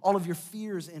pain, all of your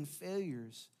fears and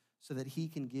failures, so that he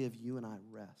can give you and I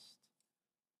rest.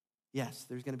 Yes,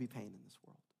 there's going to be pain in this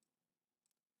world.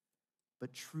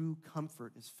 But true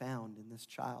comfort is found in this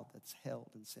child that's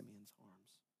held in Simeon's arms.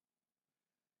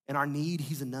 In our need,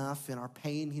 he's enough. In our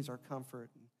pain, he's our comfort.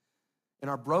 In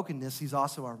our brokenness, he's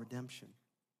also our redemption.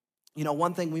 You know,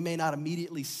 one thing we may not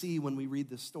immediately see when we read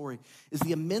this story is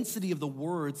the immensity of the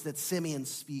words that Simeon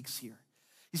speaks here.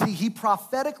 You see, he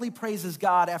prophetically praises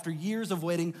God after years of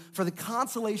waiting for the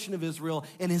consolation of Israel,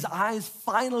 and his eyes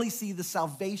finally see the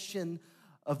salvation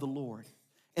of the Lord.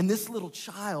 And this little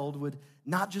child would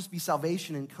not just be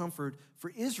salvation and comfort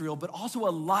for Israel, but also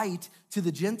a light to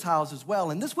the Gentiles as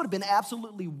well. And this would have been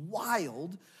absolutely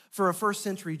wild for a first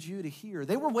century Jew to hear.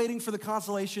 They were waiting for the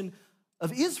consolation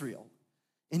of Israel.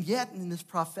 And yet, in this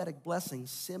prophetic blessing,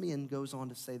 Simeon goes on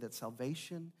to say that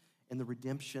salvation and the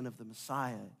redemption of the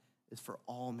Messiah is for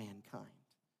all mankind.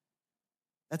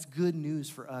 That's good news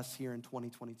for us here in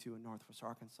 2022 in Northwest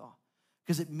Arkansas,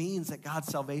 because it means that God's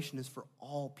salvation is for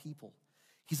all people.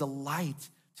 He's a light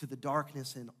to the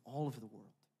darkness in all of the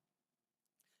world.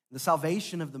 The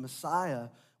salvation of the Messiah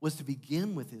was to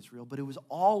begin with Israel, but it was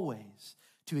always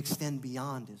to extend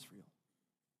beyond Israel.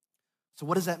 So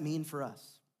what does that mean for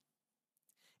us?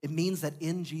 It means that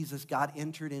in Jesus, God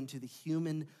entered into the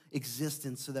human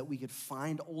existence so that we could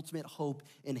find ultimate hope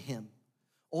in him.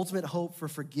 Ultimate hope for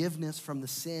forgiveness from the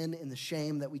sin and the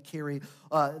shame that we carry,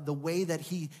 the way that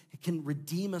he can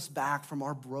redeem us back from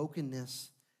our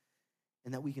brokenness,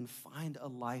 and that we can find a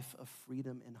life of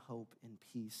freedom and hope and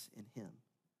peace in him.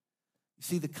 You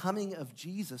see, the coming of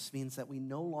Jesus means that we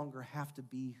no longer have to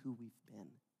be who we've been.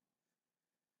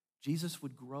 Jesus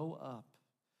would grow up.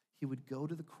 he would go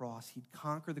to the cross, he'd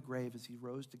conquer the grave as he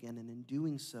rose again, and in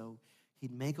doing so,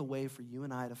 he'd make a way for you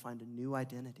and I to find a new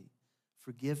identity,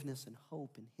 forgiveness, and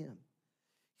hope in him.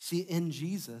 See, in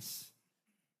Jesus,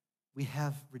 we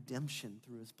have redemption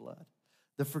through his blood,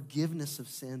 the forgiveness of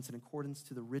sins in accordance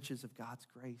to the riches of God's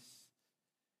grace.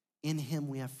 In him,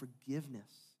 we have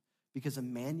forgiveness because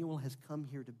Emmanuel has come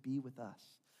here to be with us,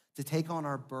 to take on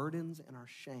our burdens and our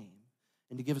shame,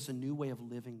 and to give us a new way of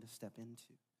living to step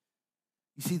into.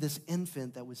 You see, this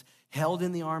infant that was held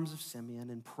in the arms of Simeon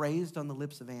and praised on the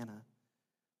lips of Anna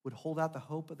would hold out the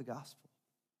hope of the gospel,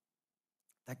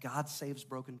 that God saves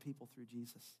broken people through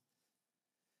Jesus.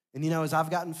 And as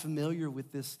I've gotten familiar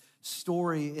with this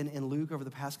story in Luke over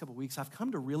the past couple of weeks, I've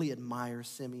come to really admire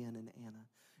Simeon and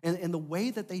Anna and the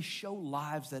way that they show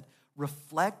lives that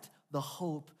reflect the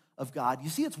hope of God. You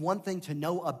see, it's one thing to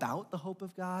know about the hope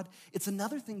of God. It's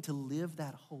another thing to live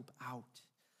that hope out.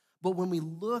 But when we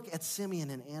look at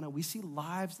Simeon and Anna, we see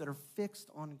lives that are fixed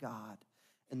on God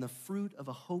and the fruit of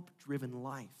a hope-driven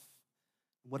life,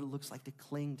 and what it looks like to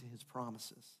cling to his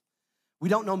promises. We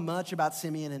don't know much about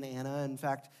Simeon and Anna. In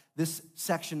fact, this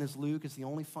section is Luke. It's the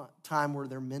only time where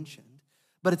they're mentioned.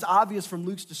 But it's obvious from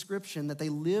Luke's description that they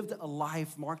lived a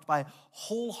life marked by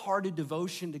wholehearted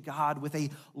devotion to God with a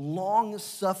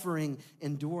long-suffering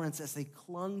endurance as they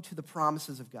clung to the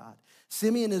promises of God.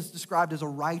 Simeon is described as a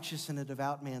righteous and a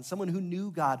devout man, someone who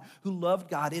knew God, who loved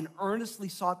God, and earnestly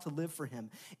sought to live for him.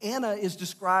 Anna is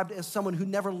described as someone who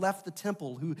never left the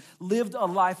temple, who lived a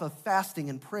life of fasting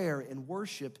and prayer and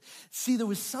worship. See, there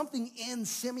was something in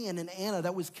Simeon and Anna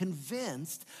that was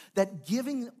convinced that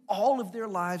giving all of their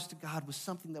lives to God was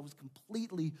something that was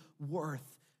completely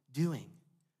worth doing.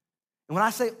 And when I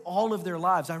say all of their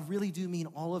lives, I really do mean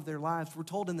all of their lives. We're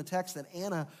told in the text that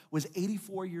Anna was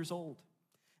 84 years old.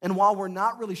 And while we're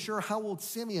not really sure how old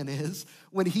Simeon is,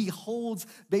 when he holds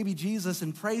baby Jesus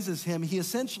and praises him, he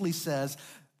essentially says,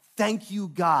 "Thank you,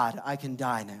 God, I can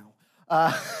die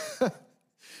now."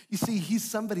 You see, he's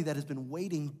somebody that has been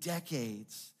waiting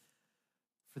decades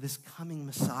for this coming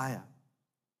Messiah.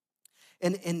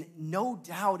 And no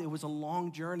doubt it was a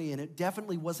long journey, and it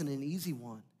definitely wasn't an easy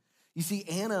one. You see,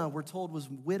 Anna, we're told, was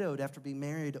widowed after being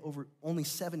married over only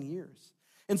 7 years.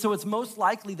 And so it's most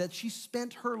likely that she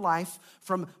spent her life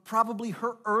from probably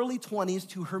her early 20s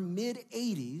to her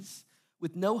mid-80s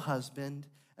with no husband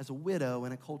as a widow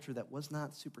in a culture that was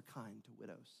not super kind to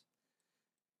widows.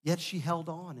 Yet she held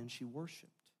on and she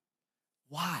worshiped.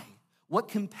 Why? What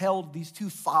compelled these two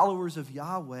followers of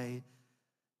Yahweh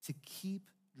to keep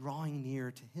drawing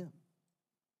near to him?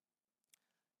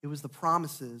 It was the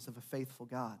promises of a faithful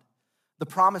God. The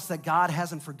promise that God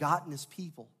hasn't forgotten his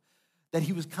people, that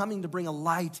he was coming to bring a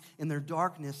light in their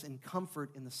darkness and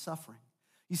comfort in the suffering.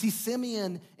 You see,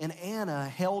 Simeon and Anna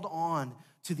held on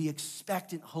to the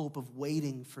expectant hope of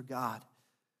waiting for God.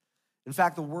 In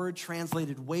fact, the word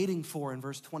translated waiting for in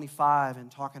verse 25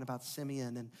 and talking about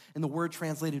Simeon, and the word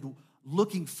translated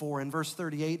looking for in verse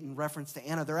 38 in reference to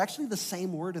Anna, they're actually the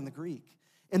same word in the Greek.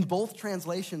 And both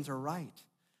translations are right,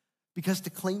 because to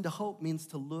cling to hope means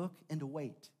to look and to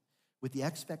wait with the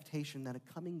expectation that a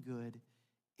coming good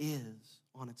is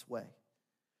on its way.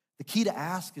 The key to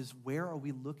ask is, where are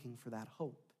we looking for that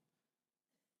hope?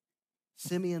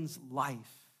 Simeon's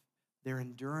life, their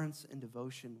endurance and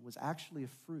devotion, was actually a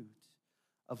fruit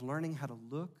of learning how to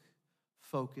look,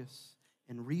 focus,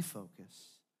 and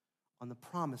refocus on the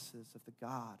promises of the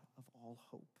God of all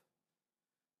hope.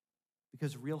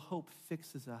 Because real hope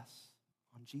fixes us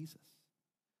on Jesus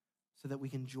so that we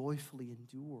can joyfully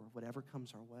endure whatever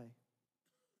comes our way.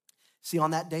 See,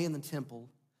 on that day in the temple,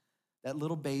 that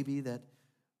little baby that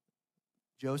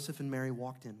Joseph and Mary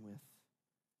walked in with,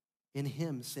 in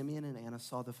him, Simeon and Anna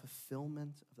saw the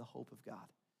fulfillment of the hope of God.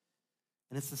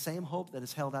 And it's the same hope that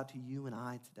is held out to you and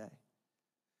I today.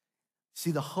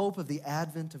 See, the hope of the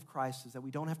advent of Christ is that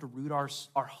we don't have to root our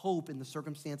hope in the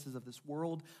circumstances of this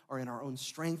world or in our own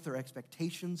strength or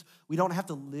expectations. We don't have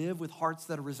to live with hearts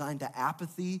that are resigned to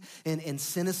apathy and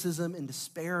cynicism and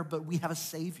despair, but we have a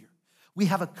Savior. We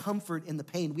have a comfort in the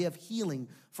pain. We have healing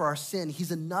for our sin.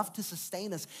 He's enough to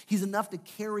sustain us. He's enough to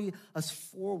carry us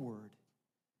forward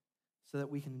so that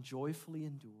we can joyfully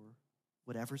endure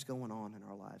whatever's going on in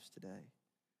our lives today.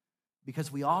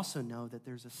 Because we also know that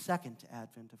there's a second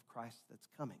advent of Christ that's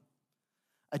coming.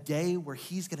 A day where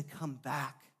he's going to come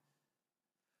back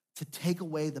to take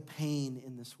away the pain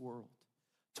in this world,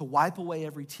 to wipe away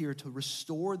every tear, to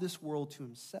restore this world to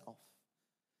himself.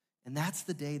 And that's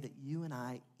the day that you and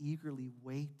I eagerly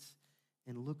wait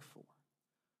and look for.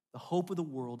 The hope of the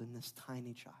world in this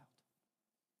tiny child.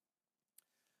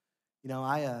 You know,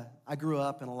 I grew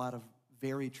up in a lot of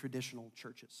very traditional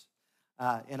churches.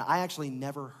 And I actually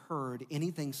never heard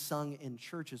anything sung in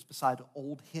churches besides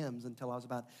old hymns until I was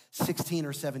about 16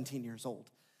 or 17 years old.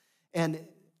 And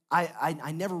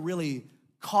I never really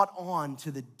caught on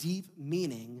to the deep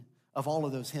meaning of all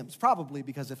of those hymns, probably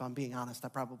because if I'm being honest, I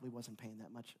probably wasn't paying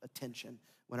that much attention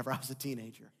whenever I was a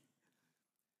teenager.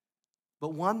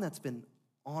 But one that's been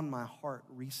on my heart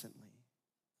recently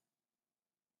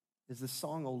is the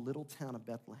song, O Little Town of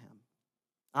Bethlehem.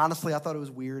 Honestly, I thought it was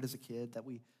weird as a kid that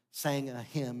we sang a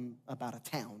hymn about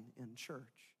a town in church.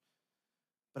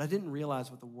 But I didn't realize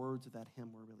what the words of that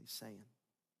hymn were really saying.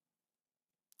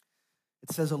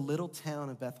 It says, O little town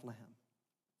of Bethlehem,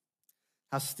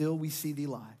 how still we see thee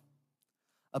lie.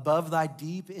 Above thy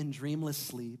deep and dreamless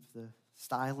sleep, the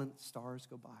silent stars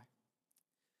go by.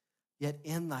 Yet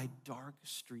in thy dark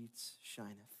streets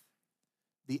shineth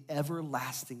the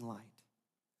everlasting light.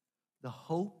 The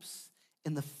hopes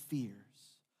and the fears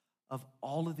of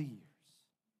all of the years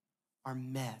are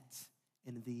met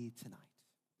in thee tonight.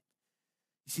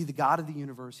 You see, the God of the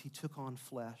universe, he took on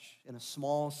flesh in a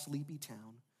small, sleepy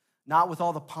town, not with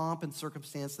all the pomp and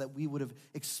circumstance that we would have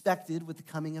expected with the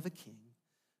coming of a king,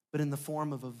 but in the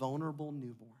form of a vulnerable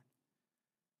newborn,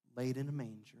 laid in a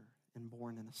manger and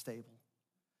born in a stable.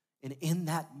 And in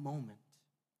that moment,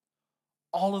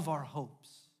 all of our hopes,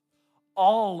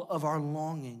 all of our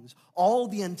longings, all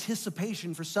the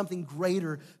anticipation for something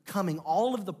greater coming,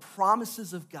 all of the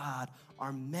promises of God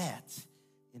are met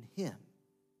in him.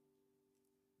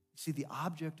 You see, the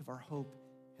object of our hope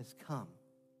has come,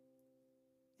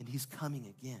 and he's coming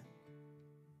again.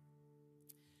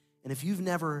 And if you've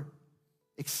never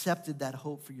accepted that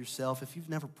hope for yourself, if you've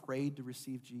never prayed to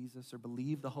receive Jesus or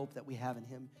believed the hope that we have in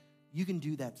him, you can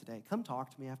do that today. Come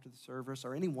talk to me after the service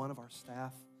or any one of our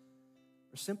staff,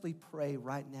 or simply pray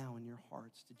right now in your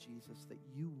hearts to Jesus that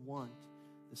you want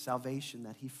the salvation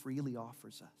that he freely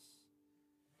offers us.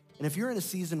 And if you're in a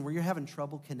season where you're having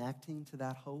trouble connecting to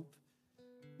that hope,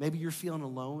 maybe you're feeling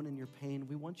alone in your pain,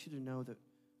 we want you to know that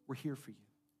we're here for you.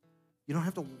 You don't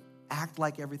have to act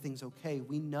like everything's okay.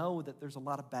 We know that there's a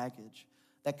lot of baggage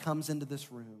that comes into this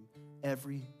room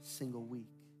every single week.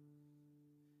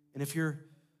 And if you're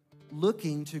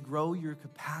looking to grow your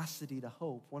capacity to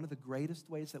hope, one of the greatest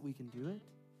ways that we can do it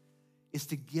is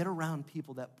to get around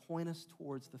people that point us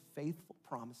towards the faithful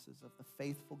promises of the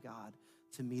faithful God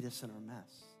to meet us in our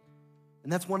mess.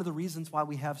 And that's one of the reasons why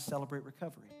we have Celebrate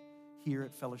Recovery here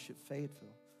at Fellowship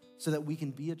Fayetteville, so that we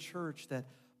can be a church that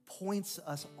points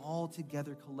us all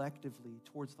together collectively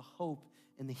towards the hope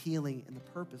and the healing and the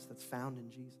purpose that's found in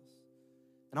Jesus.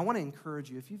 And I want to encourage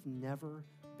you, if you've never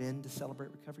been to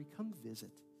Celebrate Recovery, come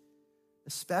visit.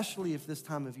 Especially if this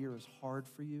time of year is hard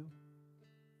for you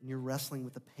and you're wrestling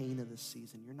with the pain of this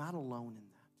season. You're not alone in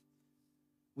that.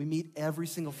 We meet every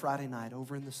single Friday night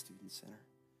over in the Student Center.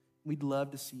 We'd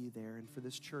love to see you there and for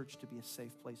this church to be a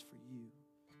safe place for you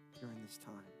during this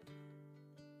time.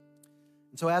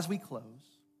 And so as we close,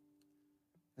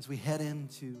 as we head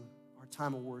into our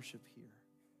time of worship here,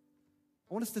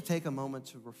 I want us to take a moment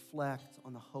to reflect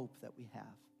on the hope that we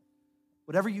have.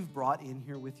 Whatever you've brought in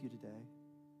here with you today,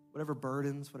 whatever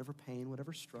burdens, whatever pain,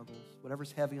 whatever struggles,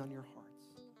 whatever's heavy on your hearts,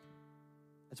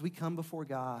 as we come before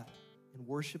God in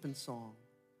worship and song,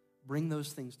 bring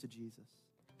those things to Jesus.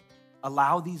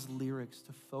 Allow these lyrics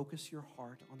to focus your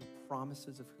heart on the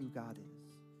promises of who God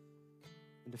is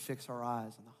and to fix our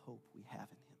eyes on the hope we have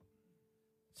in him.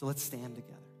 So let's stand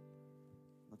together.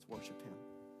 Let's worship him.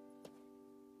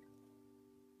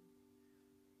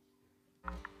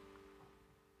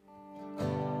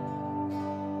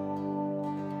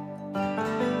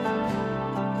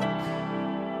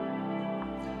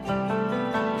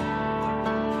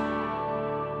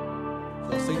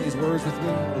 Words with me,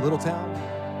 a little town.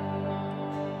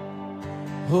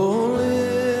 Oh,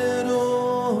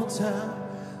 little town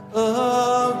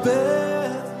of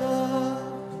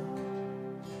Bethlehem,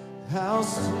 how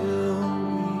still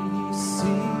we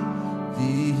see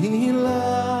thee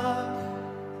lie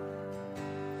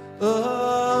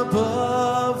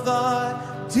above thy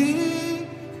deep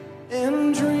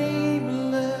and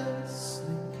dreamless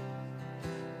sleep.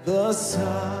 The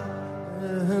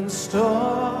silent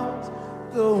stars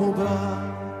go by,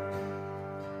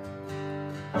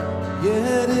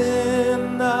 yet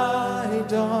in thy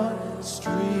dark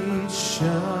streets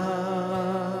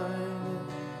shine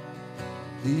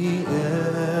the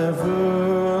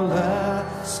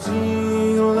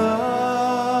everlasting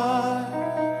light.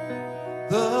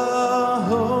 The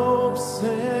hopes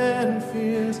and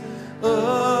fears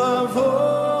of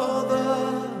all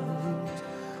the years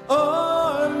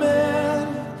are met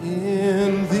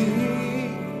in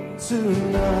thee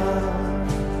tonight.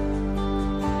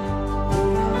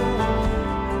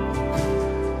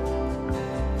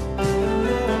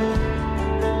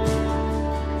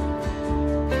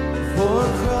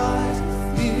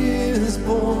 is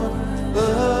born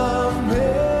of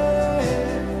Mary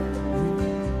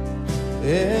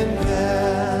and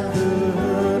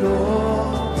gathered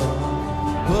all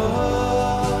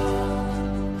above.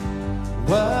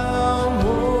 While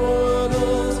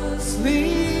mortals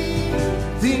sleep,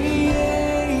 the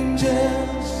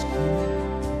angels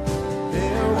keep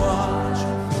their watch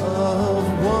of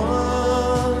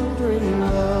wondering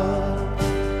love.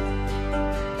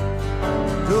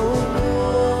 No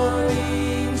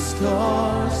morning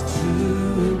stars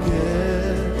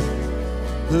together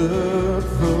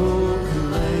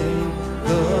proclaim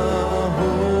the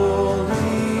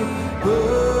holy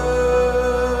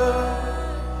birth,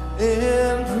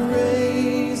 and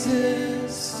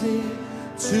praises sing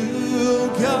to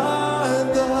God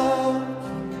the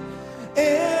King,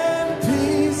 and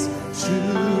peace to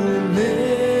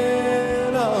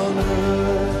men on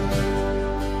earth.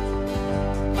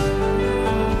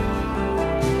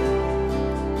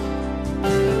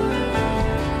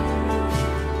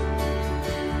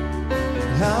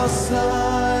 How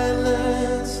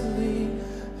silently,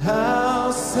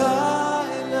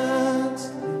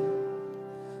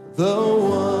 the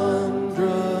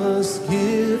wondrous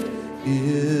gift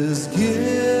is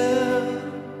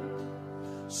given.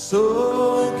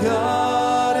 So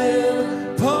God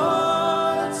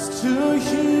imparts to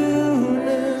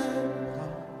human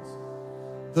hearts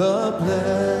the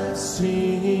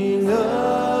blessing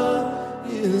of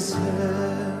His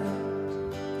hand.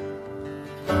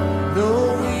 No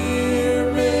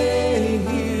ear may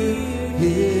hear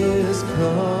His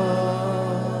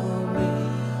coming,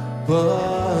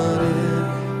 but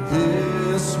in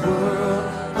this world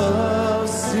of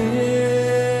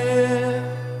sin,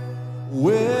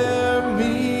 where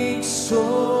meek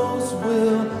souls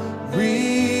will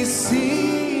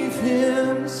receive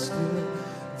Him still,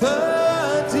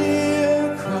 the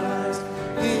dear Christ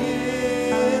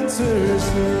enters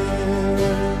in.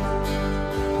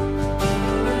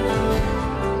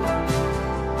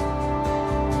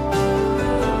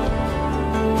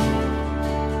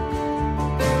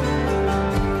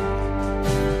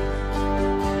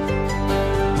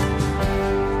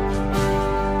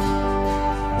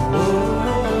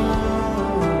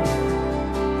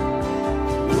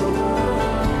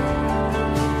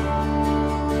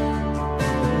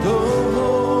 The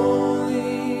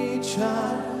Holy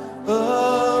Child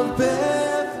of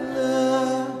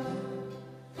Bethlehem,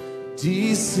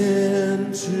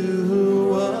 descend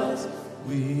to us,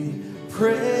 we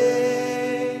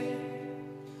pray.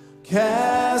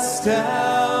 Cast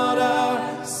out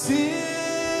our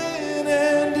sin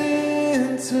and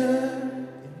enter.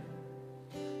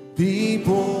 Be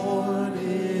born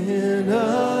in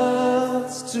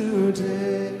us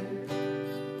today.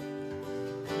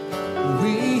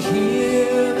 We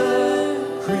hear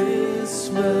the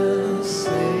Christmas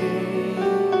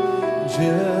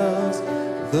angels,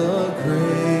 the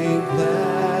great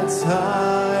glad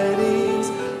tidings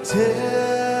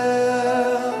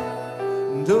tell.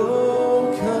 And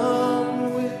oh,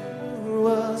 come with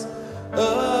us,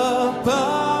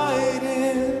 abide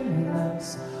in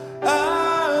us,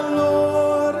 our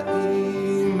Lord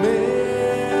Emmanuel.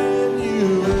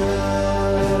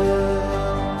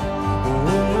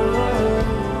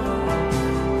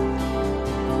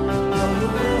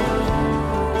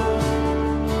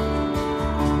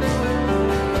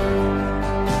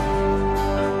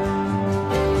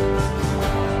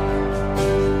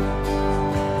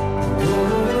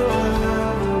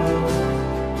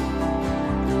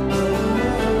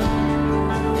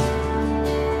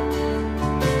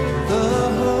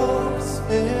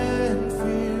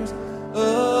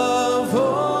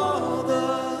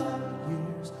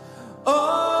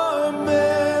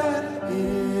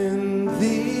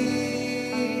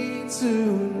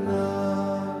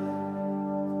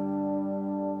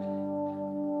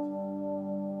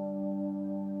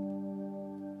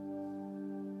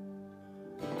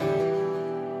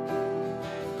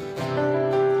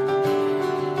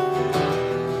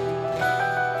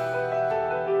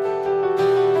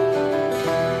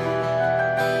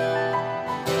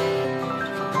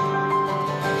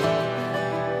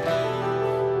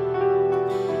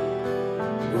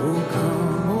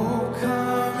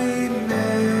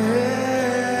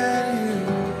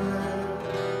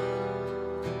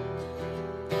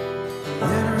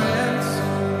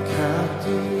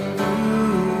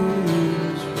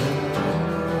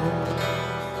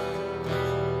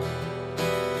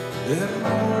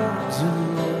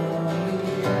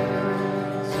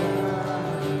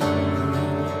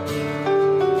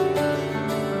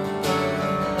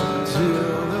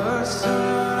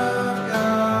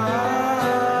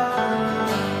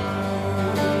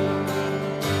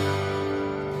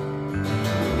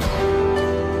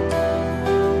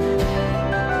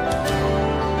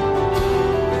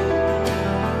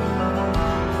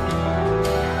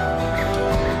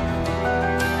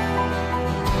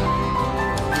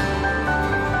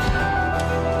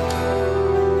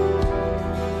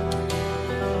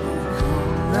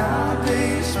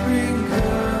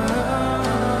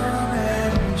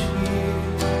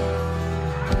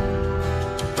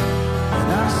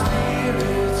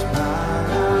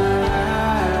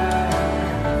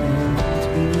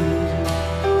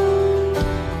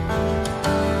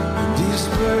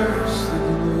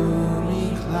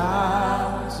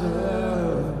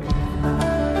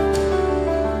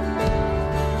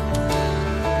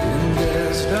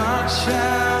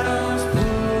 shadows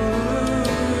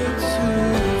put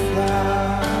to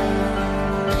flight.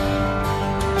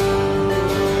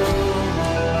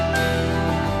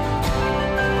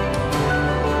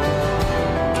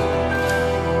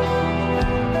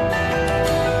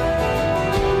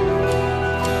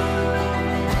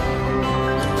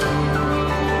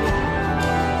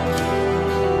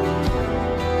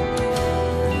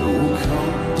 Oh,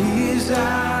 come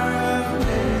desire of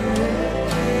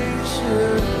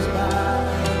nations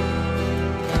by.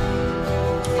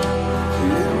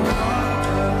 In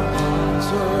wonders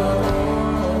of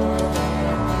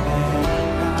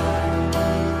mankind.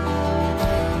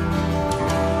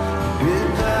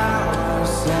 Without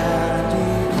sad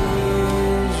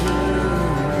division,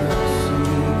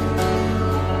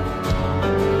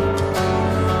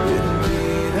 in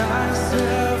me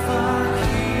thyself are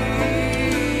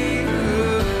King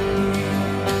of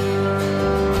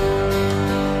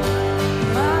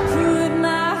I put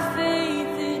my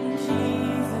faith in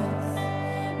Jesus,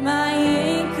 my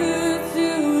anchor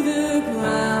to the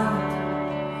ground,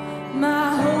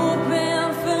 my hope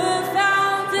and firm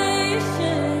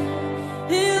foundation.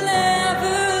 He'll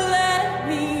never let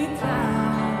me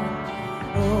down.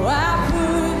 Oh, I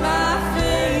put my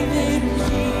faith in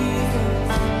Jesus,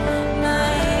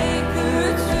 my anchor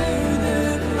to the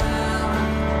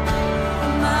ground,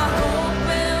 my hope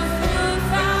and firm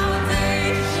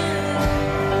foundation.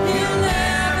 He'll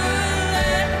never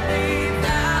let me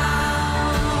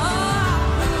down. I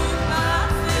put my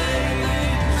faith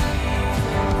in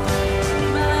Jesus,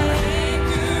 my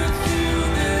anchor to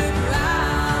the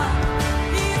ground.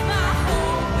 He's my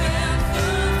hope and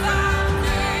firm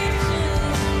foundation.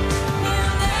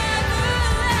 He'll never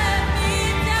let me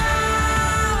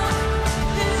down.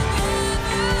 He'll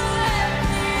never let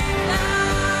me down.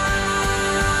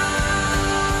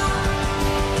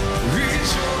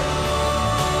 Rejoice,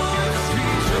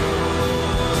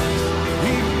 rejoice,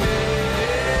 Emmanuel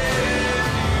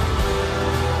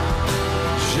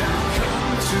shall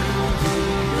come to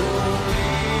thee, O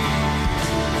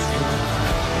Israel.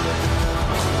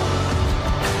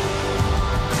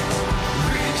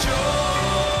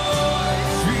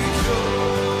 Rejoice,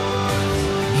 rejoice,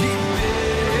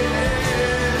 Emmanuel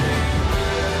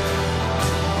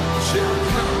shall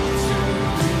come to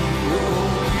thee, O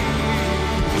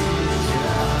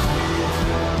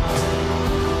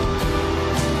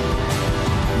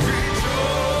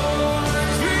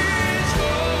Rejoice, rejoice,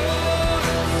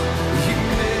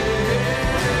 Emmanuel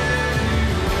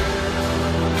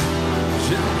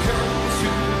shall come to thee,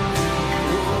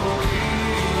 O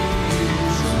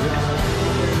Israel.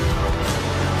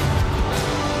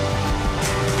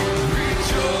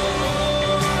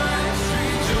 Rejoice,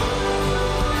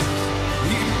 rejoice,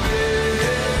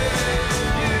 Emmanuel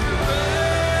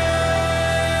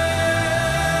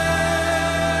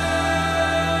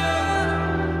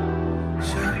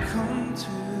shall come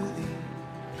to thee,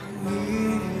 O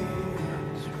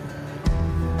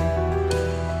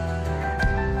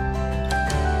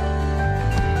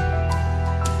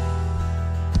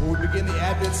When we begin the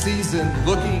Advent season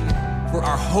looking for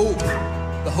our hope,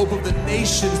 the hope of the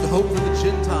nations, the hope for the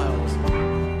Gentiles,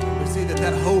 we see that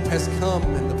that hope has come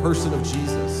in the person of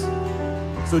Jesus.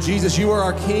 So Jesus, you are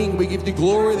our King. We give you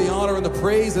glory, the honor, and the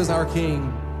praise as our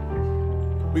King.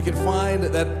 We can find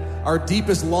that our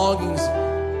deepest longings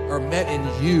are met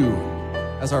in you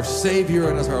as our Savior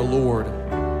and as our Lord.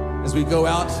 As we go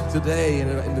out today and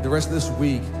into the rest of this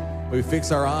week, we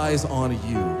fix our eyes on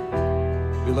you.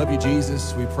 We love you,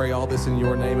 Jesus. We pray all this in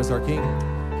your name as our King.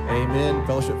 Amen.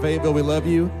 Fellowship Fayetteville, we love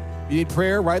you. If you need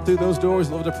prayer, right through those doors.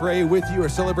 Love to pray with you or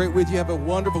celebrate with you. Have a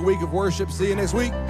wonderful week of worship. See you next week.